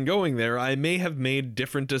would have been going there, I may have made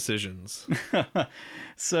different decisions.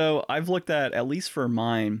 So I've looked at least for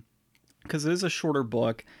mine, because it is a shorter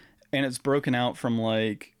book, and it's broken out from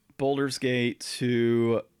like Baldur's Gate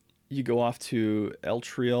to you go off to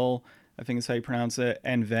Eltriel, I think is how you pronounce it,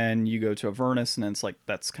 and then you go to Avernus, and then it's like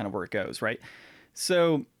that's kind of where it goes, right?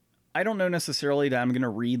 So I don't know necessarily that I'm going to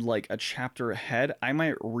read like a chapter ahead. I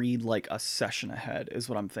might read like a session ahead is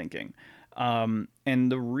what I'm thinking. And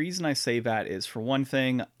the reason I say that is, for one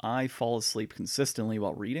thing, I fall asleep consistently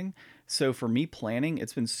while reading. So for me planning,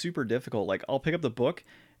 it's been super difficult. Like I'll pick up the book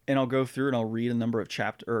and I'll go through and I'll read a number of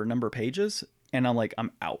pages, and I'm like,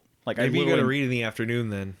 I'm out. Like Maybe you got to read in the afternoon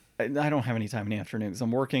then. I don't have any time in the afternoon because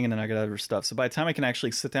I'm working and then I got other stuff. So by the time I can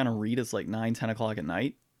actually sit down and read, it's like 9, 10 o'clock at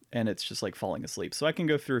night, and it's just like falling asleep. So I can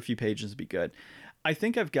go through a few pages and be good. I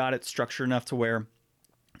think I've got it structured enough to where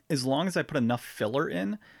as long as I put enough filler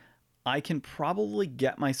in, I can probably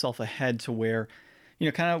get myself ahead to where, you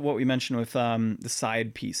know, kind of what we mentioned with the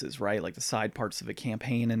side pieces, right? Like the side parts of a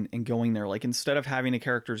campaign and going there. Like instead of having the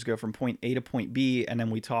characters go from point A to point B and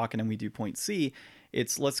then we talk and then we do point C,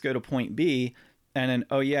 it's let's go to point B and then,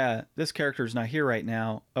 oh yeah, this character's not here right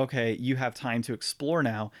now. Okay, you have time to explore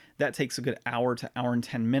now. That takes a good hour to hour and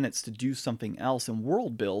 10 minutes to do something else and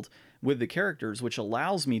world build with the characters, which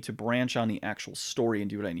allows me to branch on the actual story and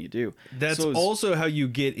do what I need to do. That's also how you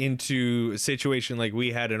get into a situation like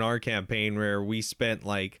we had in our campaign where we spent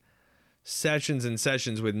like sessions and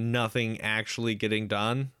sessions with nothing actually getting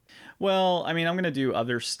done. Well, I mean, I'm going to do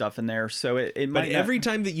other stuff in there, so it might. But every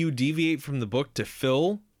time that you deviate from the book to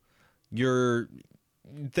fill,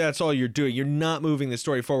 that's all you're doing. You're not moving the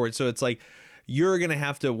story forward. So it's like you're going to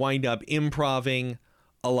have to wind up improving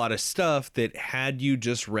a lot of stuff that had you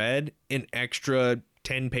just read an extra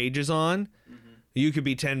 10 pages on, you could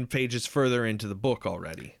be 10 pages further into the book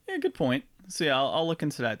already. Yeah, good point. So yeah, I'll look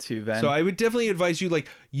into that too then. So I would definitely advise you, like,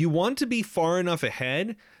 you want to be far enough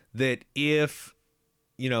ahead that if,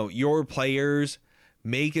 you know, your players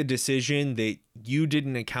make a decision that you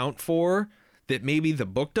didn't account for, that maybe the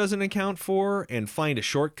book doesn't account for, and find a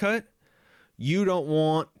shortcut, you don't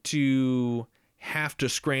want to have to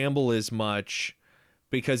scramble as much,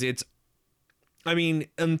 because it's, I mean,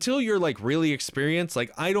 until you're like really experienced,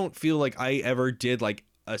 like I don't feel like I ever did like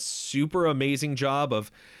a super amazing job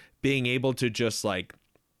of being able to just like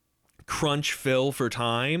crunch fill for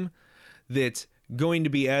time that's going to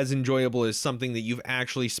be as enjoyable as something that you've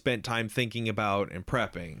actually spent time thinking about and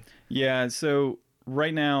prepping. Yeah, so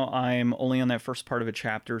right now I'm only on that first part of a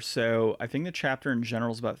chapter, so I think the chapter in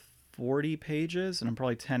general is about 40 pages and I'm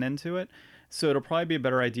probably 10 into it. So it'll probably be a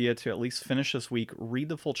better idea to at least finish this week, read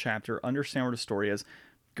the full chapter, understand where the story is,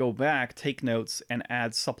 go back, take notes, and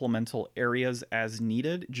add supplemental areas as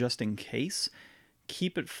needed, just in case.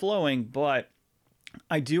 Keep it flowing, but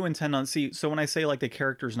I do intend on, so when I say like the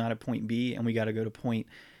character's not at point B and we got to go to point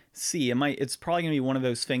C, it's probably going to be one of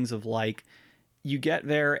those things of like, you get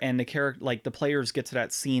there and the players get to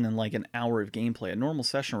that scene in like an hour of gameplay. A normal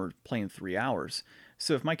session, we're playing 3 hours.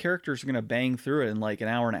 So if my characters are going to bang through it in like an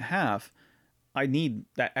hour and a half, I need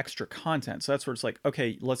that extra content. So that's where it's like,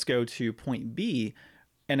 okay, let's go to point B,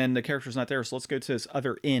 and then the character's not there, so let's go to this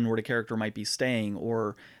other inn where the character might be staying,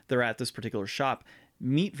 or they're at this particular shop.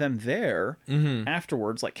 Meet them there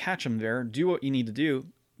afterwards, like catch them there, do what you need to do,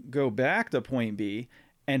 go back to point B,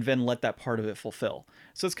 and then let that part of it fulfill.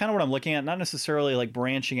 So it's kind of what I'm looking at, not necessarily like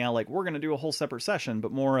branching out, like we're going to do a whole separate session,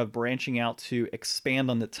 but more of branching out to expand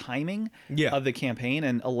on the timing of the campaign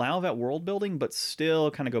and allow that world building, but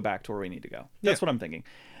still kind of go back to where we need to go. That's what I'm thinking.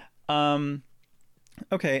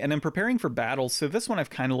 Okay, and then preparing for battles. So this one I've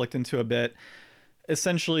kind of looked into a bit.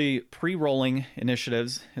 Essentially, pre-rolling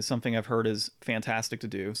initiatives is something I've heard is fantastic to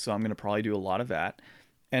do, so I'm going to probably do a lot of that.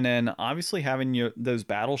 And then obviously having those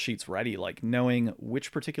battle sheets ready, like knowing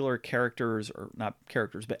which particular characters, or not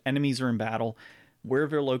characters, but enemies are in battle, where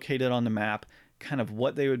they're located on the map, kind of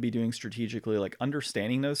what they would be doing strategically, like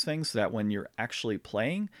understanding those things so that when you're actually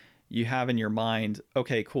playing, you have in your mind,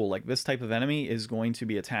 okay, cool, like this type of enemy is going to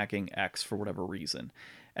be attacking X for whatever reason.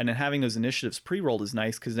 And then having those initiatives pre-rolled is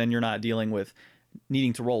nice, because then you're not dealing with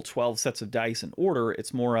needing to roll 12 sets of dice in order.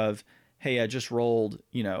 It's more of, hey, I just rolled,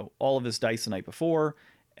 all of this dice the night before,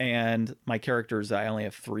 and my characters, I only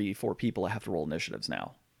have 3-4 people I have to roll initiatives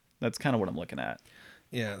now. That's kind of what I'm looking at.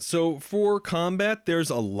 Yeah. So for combat, there's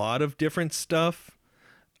a lot of different stuff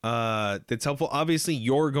that's helpful. Obviously,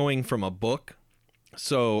 you're going from a book,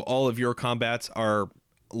 so all of your combats are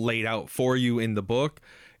laid out for you in the book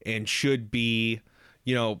and should be,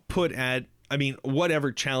 put at,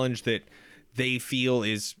 whatever challenge that they feel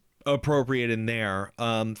is appropriate in there.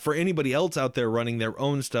 For anybody else out there running their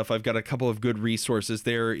own stuff, I've got a couple of good resources.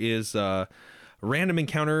 There is a random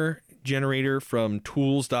encounter generator from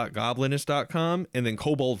tools.goblinist.com, and then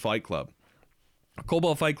Kobold Fight Club.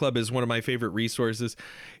 Kobold Fight Club is one of my favorite resources.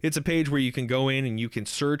 It's a page where you can go in and you can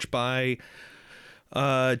search by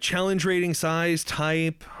challenge rating, size,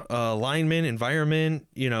 type, alignment, environment.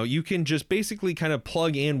 You can just basically kind of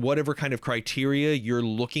plug in whatever kind of criteria you're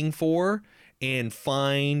looking for and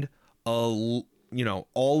find all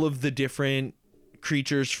of the different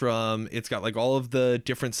creatures from, it's got like all of the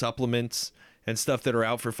different supplements and stuff that are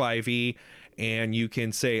out for 5e, and you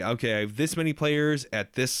can say, okay, I have this many players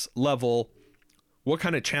at this level. What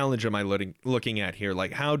kind of challenge am I looking at here?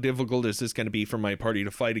 Like, how difficult is this going to be for my party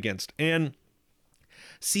to fight against? And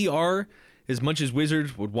CR, as much as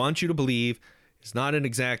Wizards would want you to believe, is not an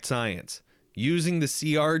exact science. Using the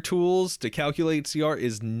CR tools to calculate CR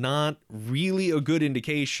is not really a good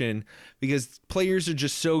indication, because players are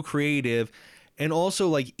just so creative. And also,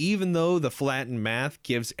 like, even though the flattened math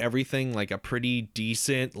gives everything like a pretty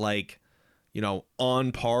decent, like,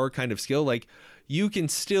 on par kind of skill, like, you can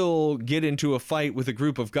still get into a fight with a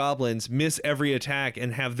group of goblins, miss every attack,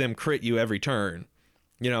 and have them crit you every turn.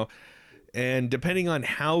 And depending on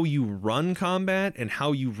how you run combat and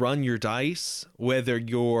how you run your dice, whether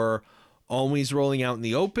you're always rolling out in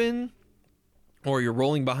the open or you're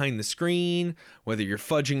rolling behind the screen, whether you're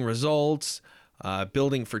fudging results,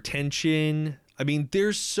 building for tension.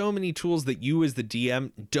 There's so many tools that you as the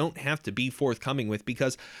DM don't have to be forthcoming with,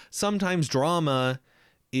 because sometimes drama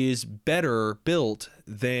is better built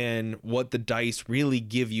than what the dice really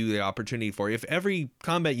give you the opportunity for. If every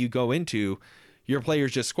combat you go into, your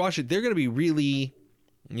players just squash it, they're going to be really,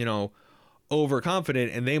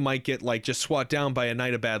 overconfident, and they might get like just swat down by a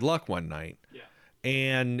night of bad luck one night. Yeah.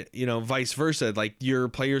 And, vice versa. Like, your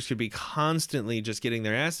players could be constantly just getting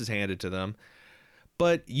their asses handed to them.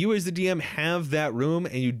 But you as the DM have that room,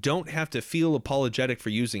 and you don't have to feel apologetic for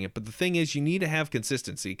using it. But the thing is, you need to have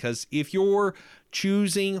consistency, because if you're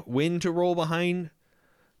choosing when to roll behind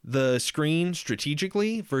the screen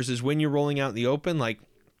strategically versus when you're rolling out in the open, like,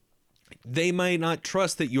 they might not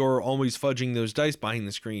trust that you're always fudging those dice behind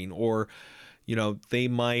the screen, or, they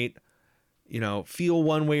might, feel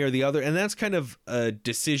one way or the other. And that's kind of a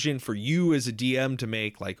decision for you as a DM to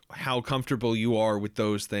make, like, how comfortable you are with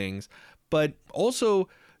those things. But also,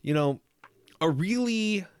 a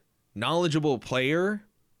really knowledgeable player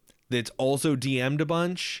that's also DM'd a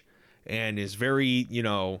bunch and is very,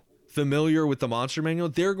 familiar with the monster manual,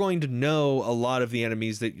 they're going to know a lot of the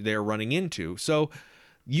enemies that they're running into. So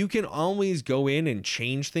you can always go in and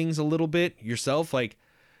change things a little bit yourself. Like,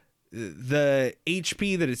 the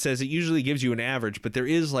HP that it says, it usually gives you an average, but there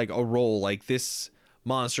is like a roll, like this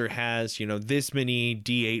monster has, this many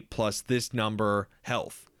D8 plus this number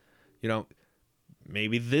health.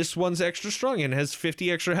 Maybe this one's extra strong and has 50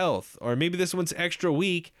 extra health, or maybe this one's extra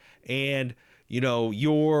weak and,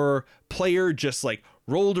 your player just like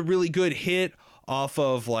rolled a really good hit off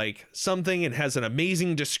of like something and has an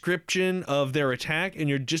amazing description of their attack, and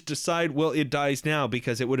you just decide, well, it dies now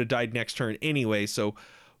because it would have died next turn anyway, so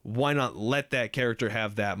why not let that character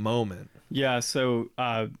have that moment? Yeah, so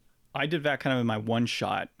I did that kind of in my one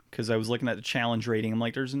shot, because I was looking at the challenge rating. I'm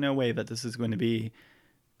like, there's no way that this is going to be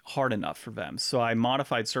hard enough for them. So I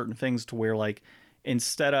modified certain things to where, like,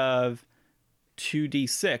 instead of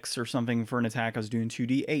 2d6 or something for an attack, I was doing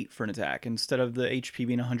 2d8 for an attack. Instead of the HP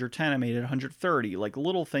being 110, I made it 130. Like,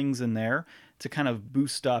 little things in there to kind of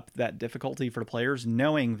boost up that difficulty for the players,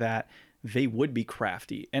 knowing that they would be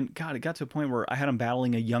crafty. And God, it got to a point where I had them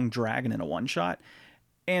battling a young dragon in a one shot,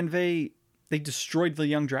 and they destroyed the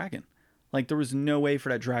young dragon. Like, there was no way for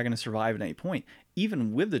that dragon to survive at any point,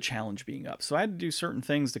 even with the challenge being up. So I had to do certain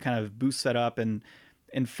things to kind of boost that up and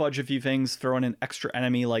fudge a few things, throw in an extra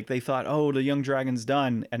enemy. Like, they thought, oh, the young dragon's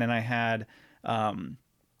done. And then I had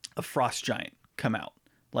a frost giant come out,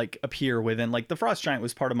 like, appear within. Like, the frost giant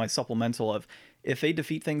was part of my supplemental of, if they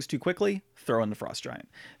defeat things too quickly, throw in the frost giant.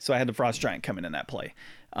 So I had the frost giant come in that play.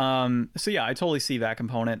 So yeah, I totally see that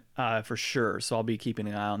component for sure. So I'll be keeping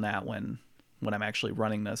an eye on that when I'm actually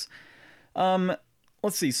running this.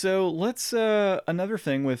 Let's see. So let's, another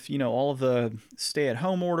thing with, all of the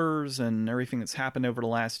stay-at-home orders and everything that's happened over the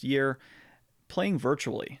last year, playing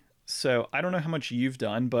virtually. So I don't know how much you've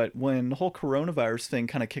done, but when the whole coronavirus thing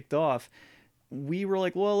kind of kicked off, we were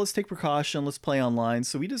like, well, let's take precaution. Let's play online.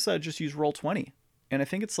 So we decided to just use Roll20. And I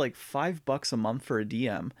think it's like $5 a month for a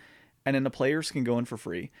DM. And then the players can go in for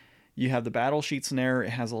free. You have the battle sheets in there.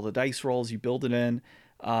 It has all the dice rolls. You build it in.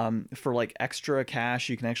 For like extra cash,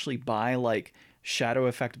 you can actually buy like shadow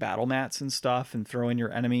effect battle mats and stuff and throw in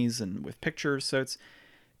your enemies and with pictures. So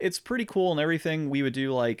it's pretty cool and everything. We would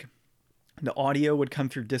do like the audio would come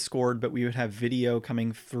through Discord, but we would have video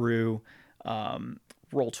coming through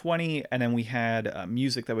Roll20, and then we had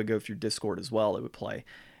music that would go through Discord as well. It would play.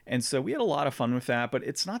 And so we had a lot of fun with that, but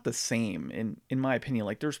it's not the same in my opinion.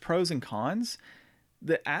 Like there's pros and cons.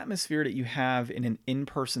 The atmosphere that you have in an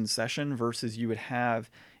in-person session versus you would have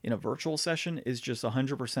in a virtual session is just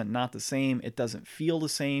 100% not the same. It doesn't feel the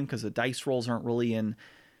same because the dice rolls aren't really in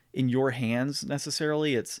your hands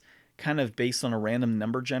necessarily. It's kind of based on a random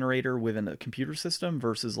number generator within a computer system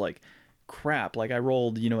versus like crap, like I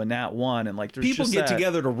rolled, a nat 1 and like there's people just get that,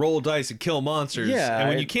 together to roll dice and kill monsters. Yeah, and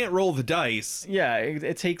when you can't roll the dice,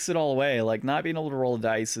 it takes it all away. Like not being able to roll the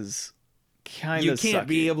dice is kind of you can't sucky.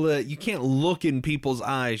 be able to, you can't look in people's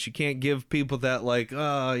eyes. You can't give people that like,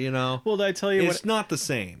 well, did I tell you it's not the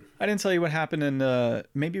same. I didn't tell you what happened in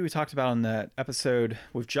maybe we talked about in that episode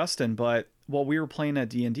with Justin, but while we were playing that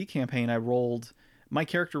D&D campaign, my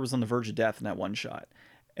character was on the verge of death in that one shot.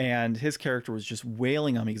 And his character was just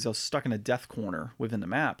wailing on me because I was stuck in a death corner within the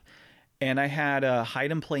map. And I had hide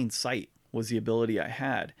in plain sight was the ability I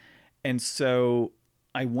had. And so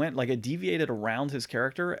I went, like I deviated around his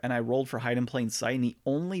character and I rolled for hide in plain sight. And the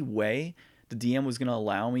only way the DM was going to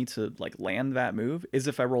allow me to like land that move is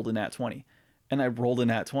if I rolled a nat 20. And I rolled a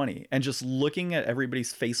nat 20. And just looking at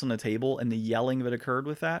everybody's face on the table and the yelling that occurred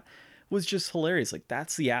with that was just hilarious. Like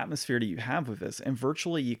that's the atmosphere that you have with this. And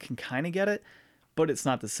virtually you can kind of get it, but it's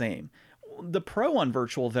not the same. The pro on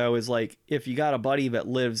virtual though is like if you got a buddy that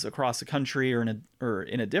lives across the country or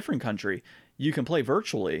in a different country, you can play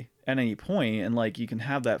virtually at any point and like you can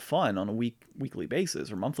have that fun on a weekly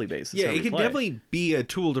basis or monthly basis. Yeah, it can definitely be a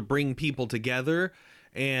tool to bring people together.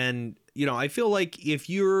 And I feel like if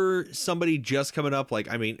you're somebody just coming up,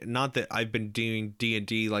 like, I mean, not that I've been doing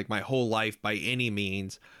D&D like my whole life by any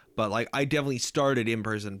means, but like I definitely started in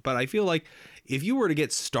person. But I feel like if you were to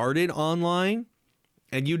get started online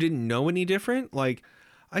and you didn't know any different, like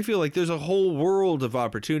I feel like there's a whole world of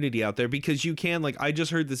opportunity out there because you can, like, I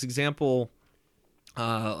just heard this example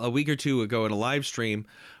a week or two ago in a live stream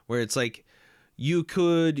where it's like you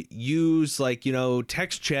could use like,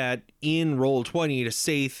 text chat in Roll20 to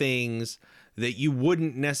say things that you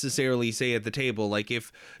wouldn't necessarily say at the table. Like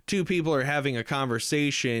if two people are having a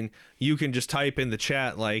conversation, you can just type in the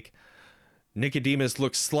chat like, Nicodemus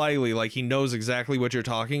looks slyly like he knows exactly what you're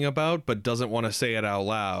talking about, but doesn't want to say it out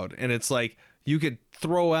loud. And it's like you could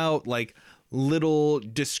throw out like little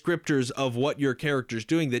descriptors of what your character's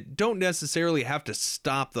doing that don't necessarily have to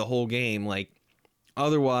stop the whole game. Like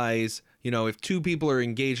otherwise, if two people are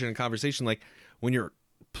engaged in a conversation, like when you're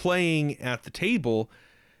playing at the table,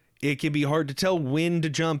 it can be hard to tell when to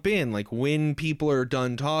jump in, like when people are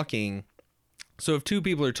done talking. So if two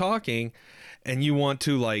people are talking and you want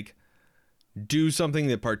to like do something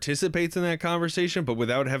that participates in that conversation, but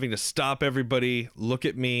without having to stop everybody, look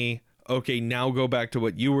at me, okay, now go back to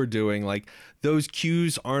what you were doing. Like those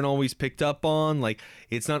cues aren't always picked up on. Like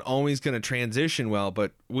it's not always going to transition well,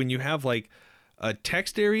 but when you have like a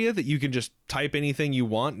text area that you can just type anything you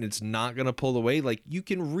want and it's not going to pull away, like you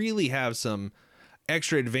can really have some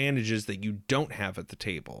extra advantages that you don't have at the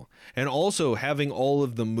table. And also having all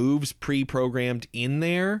of the moves pre-programmed in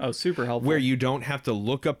there. Oh, super helpful. Where you don't have to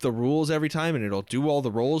look up the rules every time and it'll do all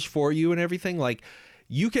the rolls for you and everything. Like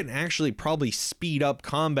you can actually probably speed up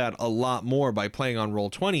combat a lot more by playing on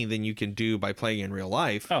Roll20 than you can do by playing in real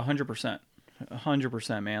life. Oh, 100%.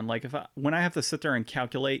 100%, man. Like when I have to sit there and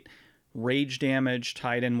calculate rage damage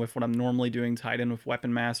tied in with what I'm normally doing, tied in with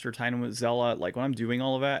Weapon Master, tied in with Zella, like when I'm doing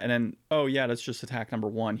all of that, and then, oh yeah, that's just attack number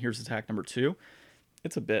 1, here's attack number 2,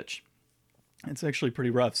 it's a bitch. It's actually pretty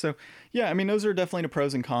rough. So yeah, I mean, those are definitely the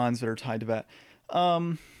pros and cons that are tied to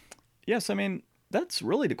that. Yes, I mean, that's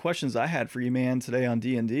really the questions I had for you, man, today on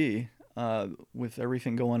D&D, with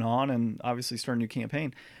everything going on and obviously starting a new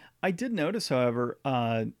campaign. I did notice, however,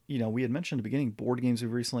 we had mentioned at the beginning board games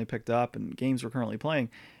we've recently picked up and games we're currently playing.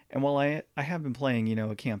 And while I have been playing,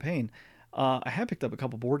 a campaign, I have picked up a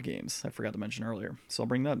couple board games I forgot to mention earlier. So I'll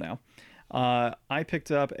bring that now. I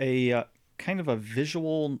picked up a kind of a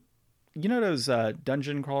visual, those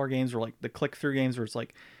dungeon crawler games or like the click-through games where it's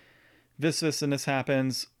like this and this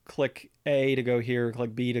happens, click A to go here,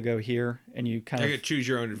 click B to go here, and you kind of choose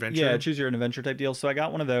your own adventure. Yeah, choose your own adventure type deal. So I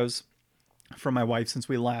got one of those from my wife since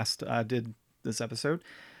we last did this episode.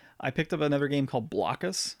 I picked up another game called Block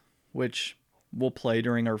Us, which we'll play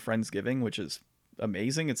during our Friendsgiving, which is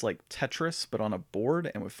amazing. It's like Tetris, but on a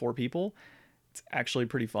board and with 4 people. It's actually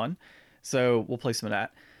pretty fun. So we'll play some of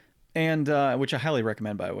that. And which I highly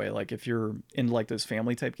recommend, by the way. Like if you're into like those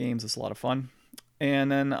family type games, it's a lot of fun.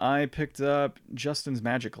 And then I picked up Justin's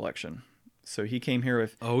Magic collection. So he came here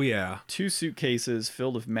with 2 suitcases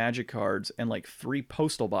filled with Magic cards and like 3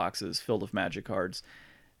 postal boxes filled with Magic cards.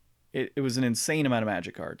 It was an insane amount of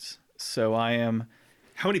Magic cards. So I am...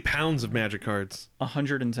 How many pounds of Magic cards?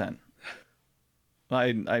 110.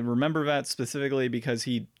 I remember that specifically because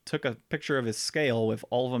he took a picture of his scale with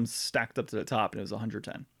all of them stacked up to the top, and it was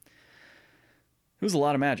 110. It was a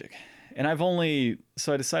lot of Magic. And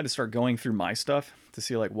so I decided to start going through my stuff to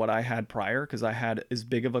see like what I had prior, because I had as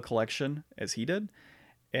big of a collection as he did.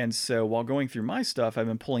 And so while going through my stuff, I've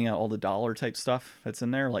been pulling out all the dollar type stuff that's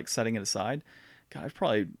in there, like setting it aside. God, I've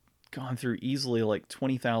probably gone through easily like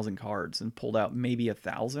 20,000 cards and pulled out maybe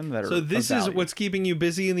 1,000 that are So this is what's keeping you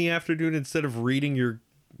busy in the afternoon instead of reading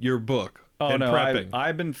your book and prepping.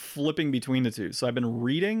 I've been flipping between the two. So I've been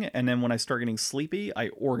reading, and then when I start getting sleepy, I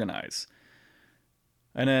organize.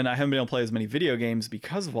 And then I haven't been able to play as many video games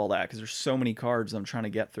because of all that, because there's so many cards I'm trying to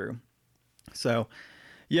get through. So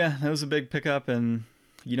yeah, that was a big pickup. And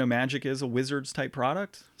Magic is a Wizards type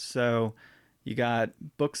product. So you got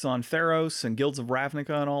books on Theros and Guilds of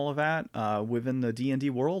Ravnica and all of that within the D&D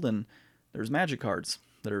world, and there's Magic cards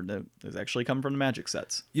that actually come from the Magic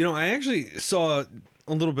sets. I actually saw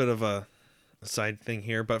a little bit of a side thing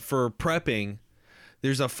here, but for prepping,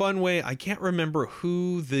 there's a fun way. I can't remember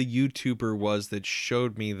who the YouTuber was that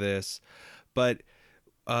showed me this, but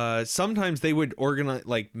sometimes they would organize,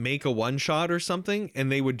 like make a one shot or something,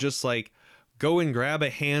 and they would just like go and grab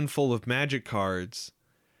a handful of Magic cards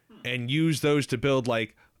and use those to build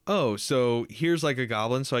like, oh, so here's like a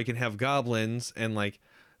goblin, so I can have goblins, and like,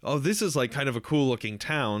 oh, this is like kind of a cool looking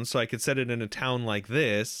town, so I could set it in a town like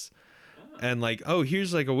this. And like, oh,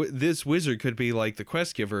 here's like this wizard could be like the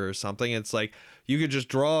quest giver or something. It's like you could just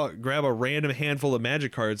grab a random handful of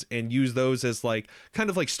Magic cards and use those as like kind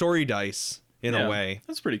of like story dice in a way.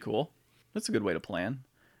 That's pretty cool. That's a good way to plan.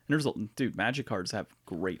 And Magic cards have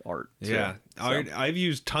great art too. Yeah, so. I've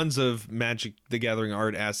used tons of Magic the Gathering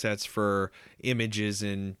art assets for images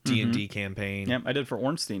in D&D campaign. Yeah, I did for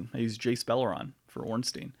Ornstein. I used Jace Belleron for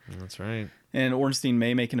Ornstein. That's right. And Ornstein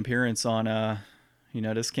may make an appearance on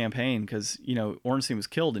this campaign, because Ornstein was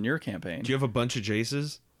killed in your campaign. Do you have a bunch of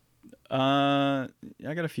Jaces? I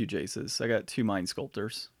got a few Jaces. I got 2 Mind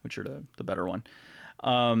Sculptors, which are the better one.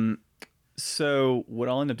 So what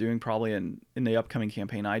I'll end up doing probably in the upcoming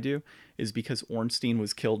campaign I do is, because Ornstein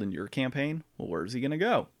was killed in your campaign, well, where's he gonna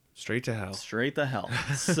go? Straight to hell. Straight to hell.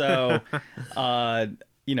 So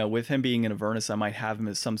with him being in Avernus, I might have him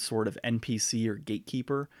as some sort of NPC or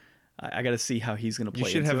gatekeeper. I got to see how he's going to play.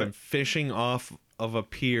 You should have him fishing off of a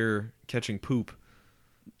pier catching poop.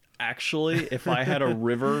 Actually, if I had a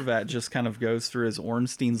river that just kind of goes through his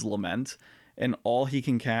Ornstein's Lament, and all he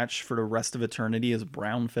can catch for the rest of eternity is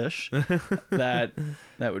brown fish, that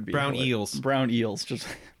would be brown eels. Brown eels, just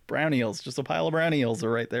brown eels, just a pile of brown eels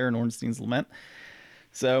are right there in Ornstein's Lament.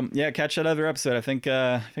 So yeah, catch that other episode. I think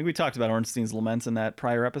we talked about Ornstein's Lament in that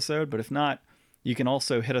prior episode, but if not, you can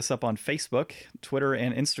also hit us up on Facebook, Twitter,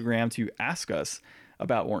 and Instagram to ask us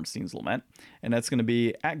about Ornstein's Lament. And that's going to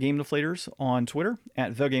be at Game Deflators on Twitter,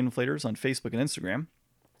 at The Game Deflators on Facebook and Instagram.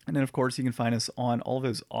 And then, of course, you can find us on all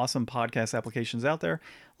those awesome podcast applications out there,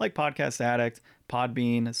 like Podcast Addict,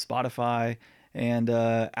 Podbean, Spotify, and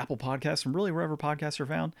Apple Podcasts, and really wherever podcasts are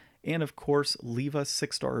found. And, of course, leave us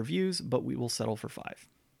 6-star reviews, but we will settle for 5.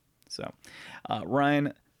 So,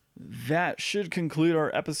 Ryan, that should conclude our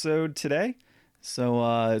episode today.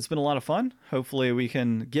 So it's been a lot of fun. Hopefully we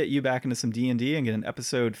can get you back into some D&D and get an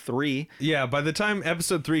episode 3. Yeah, by the time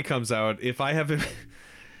episode 3 comes out, if I haven't...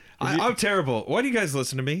 I'm terrible. Why do you guys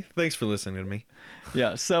listen to me? Thanks for listening to me.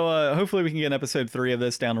 Yeah, so hopefully we can get an episode 3 of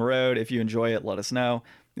this down the road. If you enjoy it, let us know.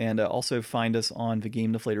 And also find us on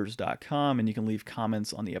thegamedeflators.com, and you can leave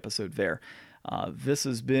comments on the episode there. This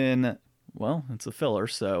has been... Well, it's a filler,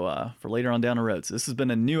 so for later on down the road. So this has been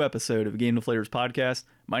a new episode of Game Deflators Podcast.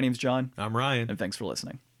 My name's John. I'm Ryan. And thanks for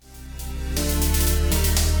listening.